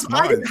out, but it's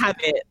I mine. didn't have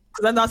it.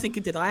 Because I'm now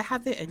thinking, did I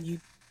have it? And you...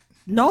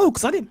 No,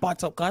 because I didn't buy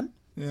Top Gun.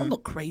 Yeah. I'm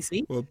not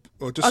crazy. Well,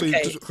 just so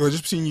Okay.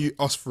 just between you,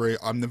 us three,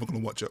 I'm never going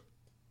to watch it.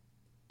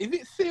 Is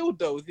it sealed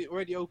though? Is it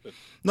already open?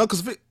 No,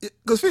 because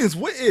the thing is,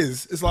 what it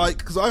is, it's like,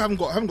 because I haven't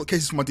got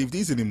cases for my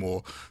DVDs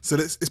anymore, so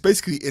it's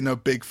basically in a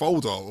big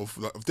folder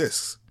of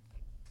discs.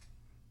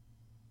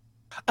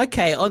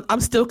 Okay, I'm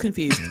still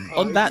confused.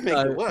 On that Make it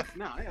note, worse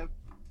now, yeah.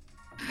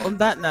 on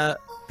that note,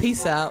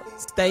 peace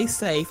out. Stay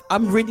safe.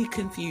 I'm really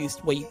confused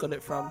where you got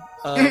it from.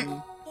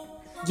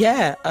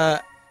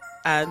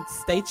 And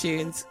stay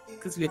tuned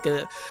because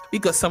we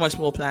got so much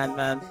more planned,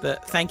 man.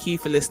 But thank you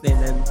for listening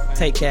and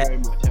take care. Very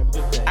much. Have a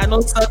good day. And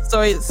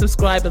also,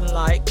 subscribe and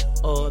like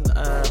on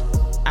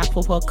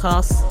Apple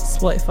Podcasts,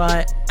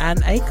 Spotify,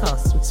 and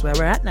Acast, which is where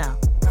we're at now.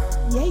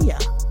 Yeah.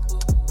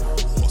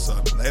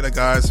 Awesome. Later,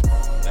 guys.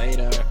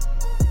 Later.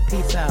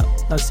 Peace out.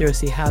 No,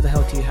 seriously, how the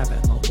hell do you have it?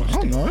 And not I watched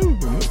don't it? know.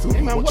 But let's still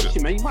Hey man, watch watch it.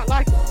 it, man. You might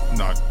like it.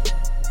 No.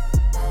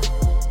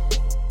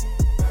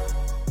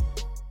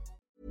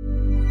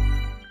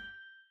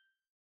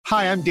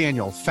 Hi, I'm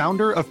Daniel,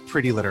 founder of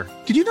Pretty Litter.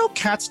 Did you know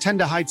cats tend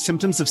to hide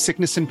symptoms of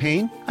sickness and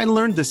pain? I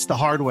learned this the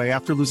hard way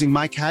after losing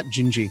my cat,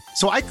 Gingy.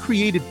 So I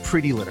created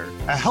Pretty Litter,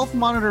 a health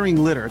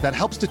monitoring litter that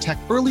helps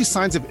detect early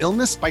signs of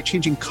illness by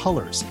changing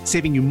colors,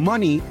 saving you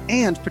money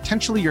and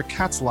potentially your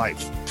cat's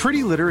life.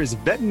 Pretty Litter is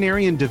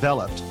veterinarian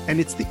developed, and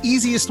it's the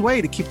easiest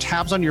way to keep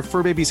tabs on your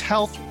fur baby's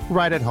health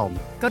right at home.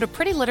 Go to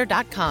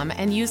prettylitter.com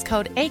and use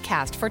code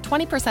ACAST for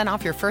 20%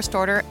 off your first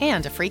order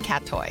and a free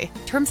cat toy.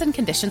 Terms and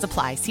conditions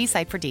apply. See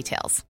site for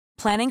details.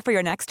 Planning for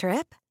your next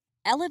trip?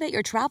 Elevate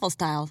your travel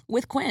style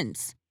with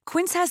Quince.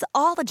 Quince has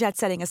all the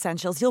jet-setting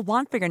essentials you'll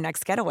want for your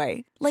next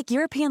getaway, like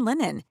European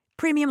linen,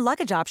 premium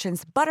luggage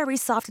options, buttery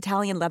soft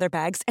Italian leather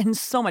bags, and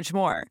so much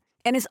more.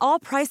 And is all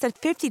priced at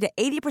 50 to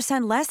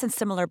 80% less than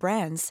similar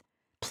brands.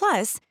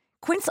 Plus,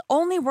 Quince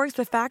only works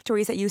with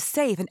factories that use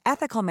safe and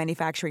ethical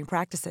manufacturing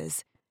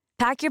practices.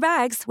 Pack your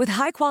bags with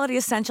high-quality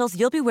essentials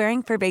you'll be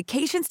wearing for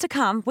vacations to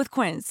come with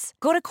Quince.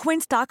 Go to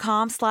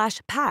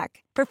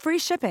quince.com/pack for free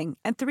shipping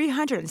and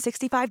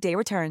 365-day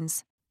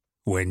returns.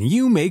 When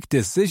you make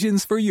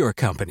decisions for your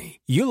company,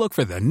 you look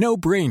for the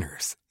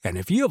no-brainers. And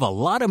if you have a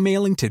lot of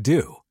mailing to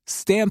do,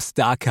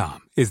 Stamps.com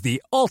is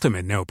the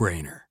ultimate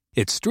no-brainer.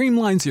 It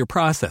streamlines your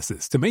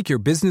processes to make your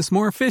business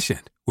more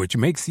efficient, which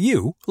makes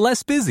you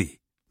less busy.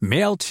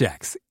 Mail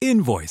checks,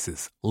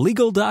 invoices,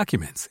 legal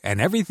documents,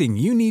 and everything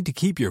you need to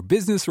keep your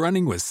business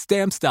running with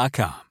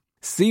Stamps.com.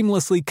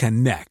 Seamlessly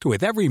connect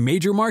with every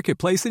major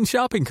marketplace and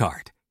shopping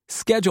cart.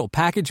 Schedule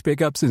package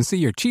pickups and see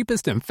your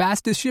cheapest and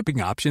fastest shipping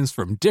options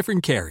from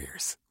different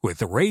carriers,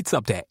 with rates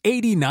up to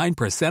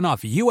 89%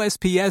 off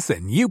USPS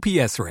and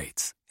UPS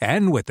rates.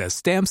 And with the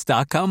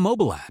Stamps.com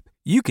mobile app,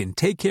 you can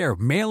take care of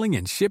mailing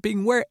and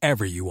shipping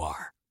wherever you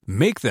are.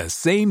 Make the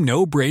same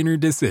no-brainer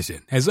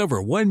decision as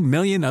over 1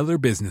 million other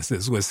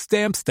businesses with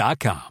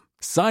Stamps.com.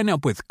 Sign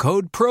up with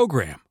code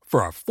PROGRAM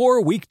for a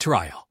 4-week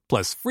trial,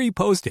 plus free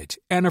postage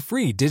and a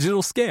free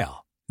digital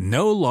scale.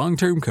 No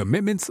long-term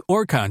commitments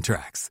or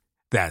contracts.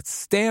 That's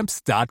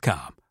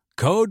Stamps.com.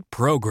 Code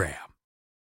PROGRAM.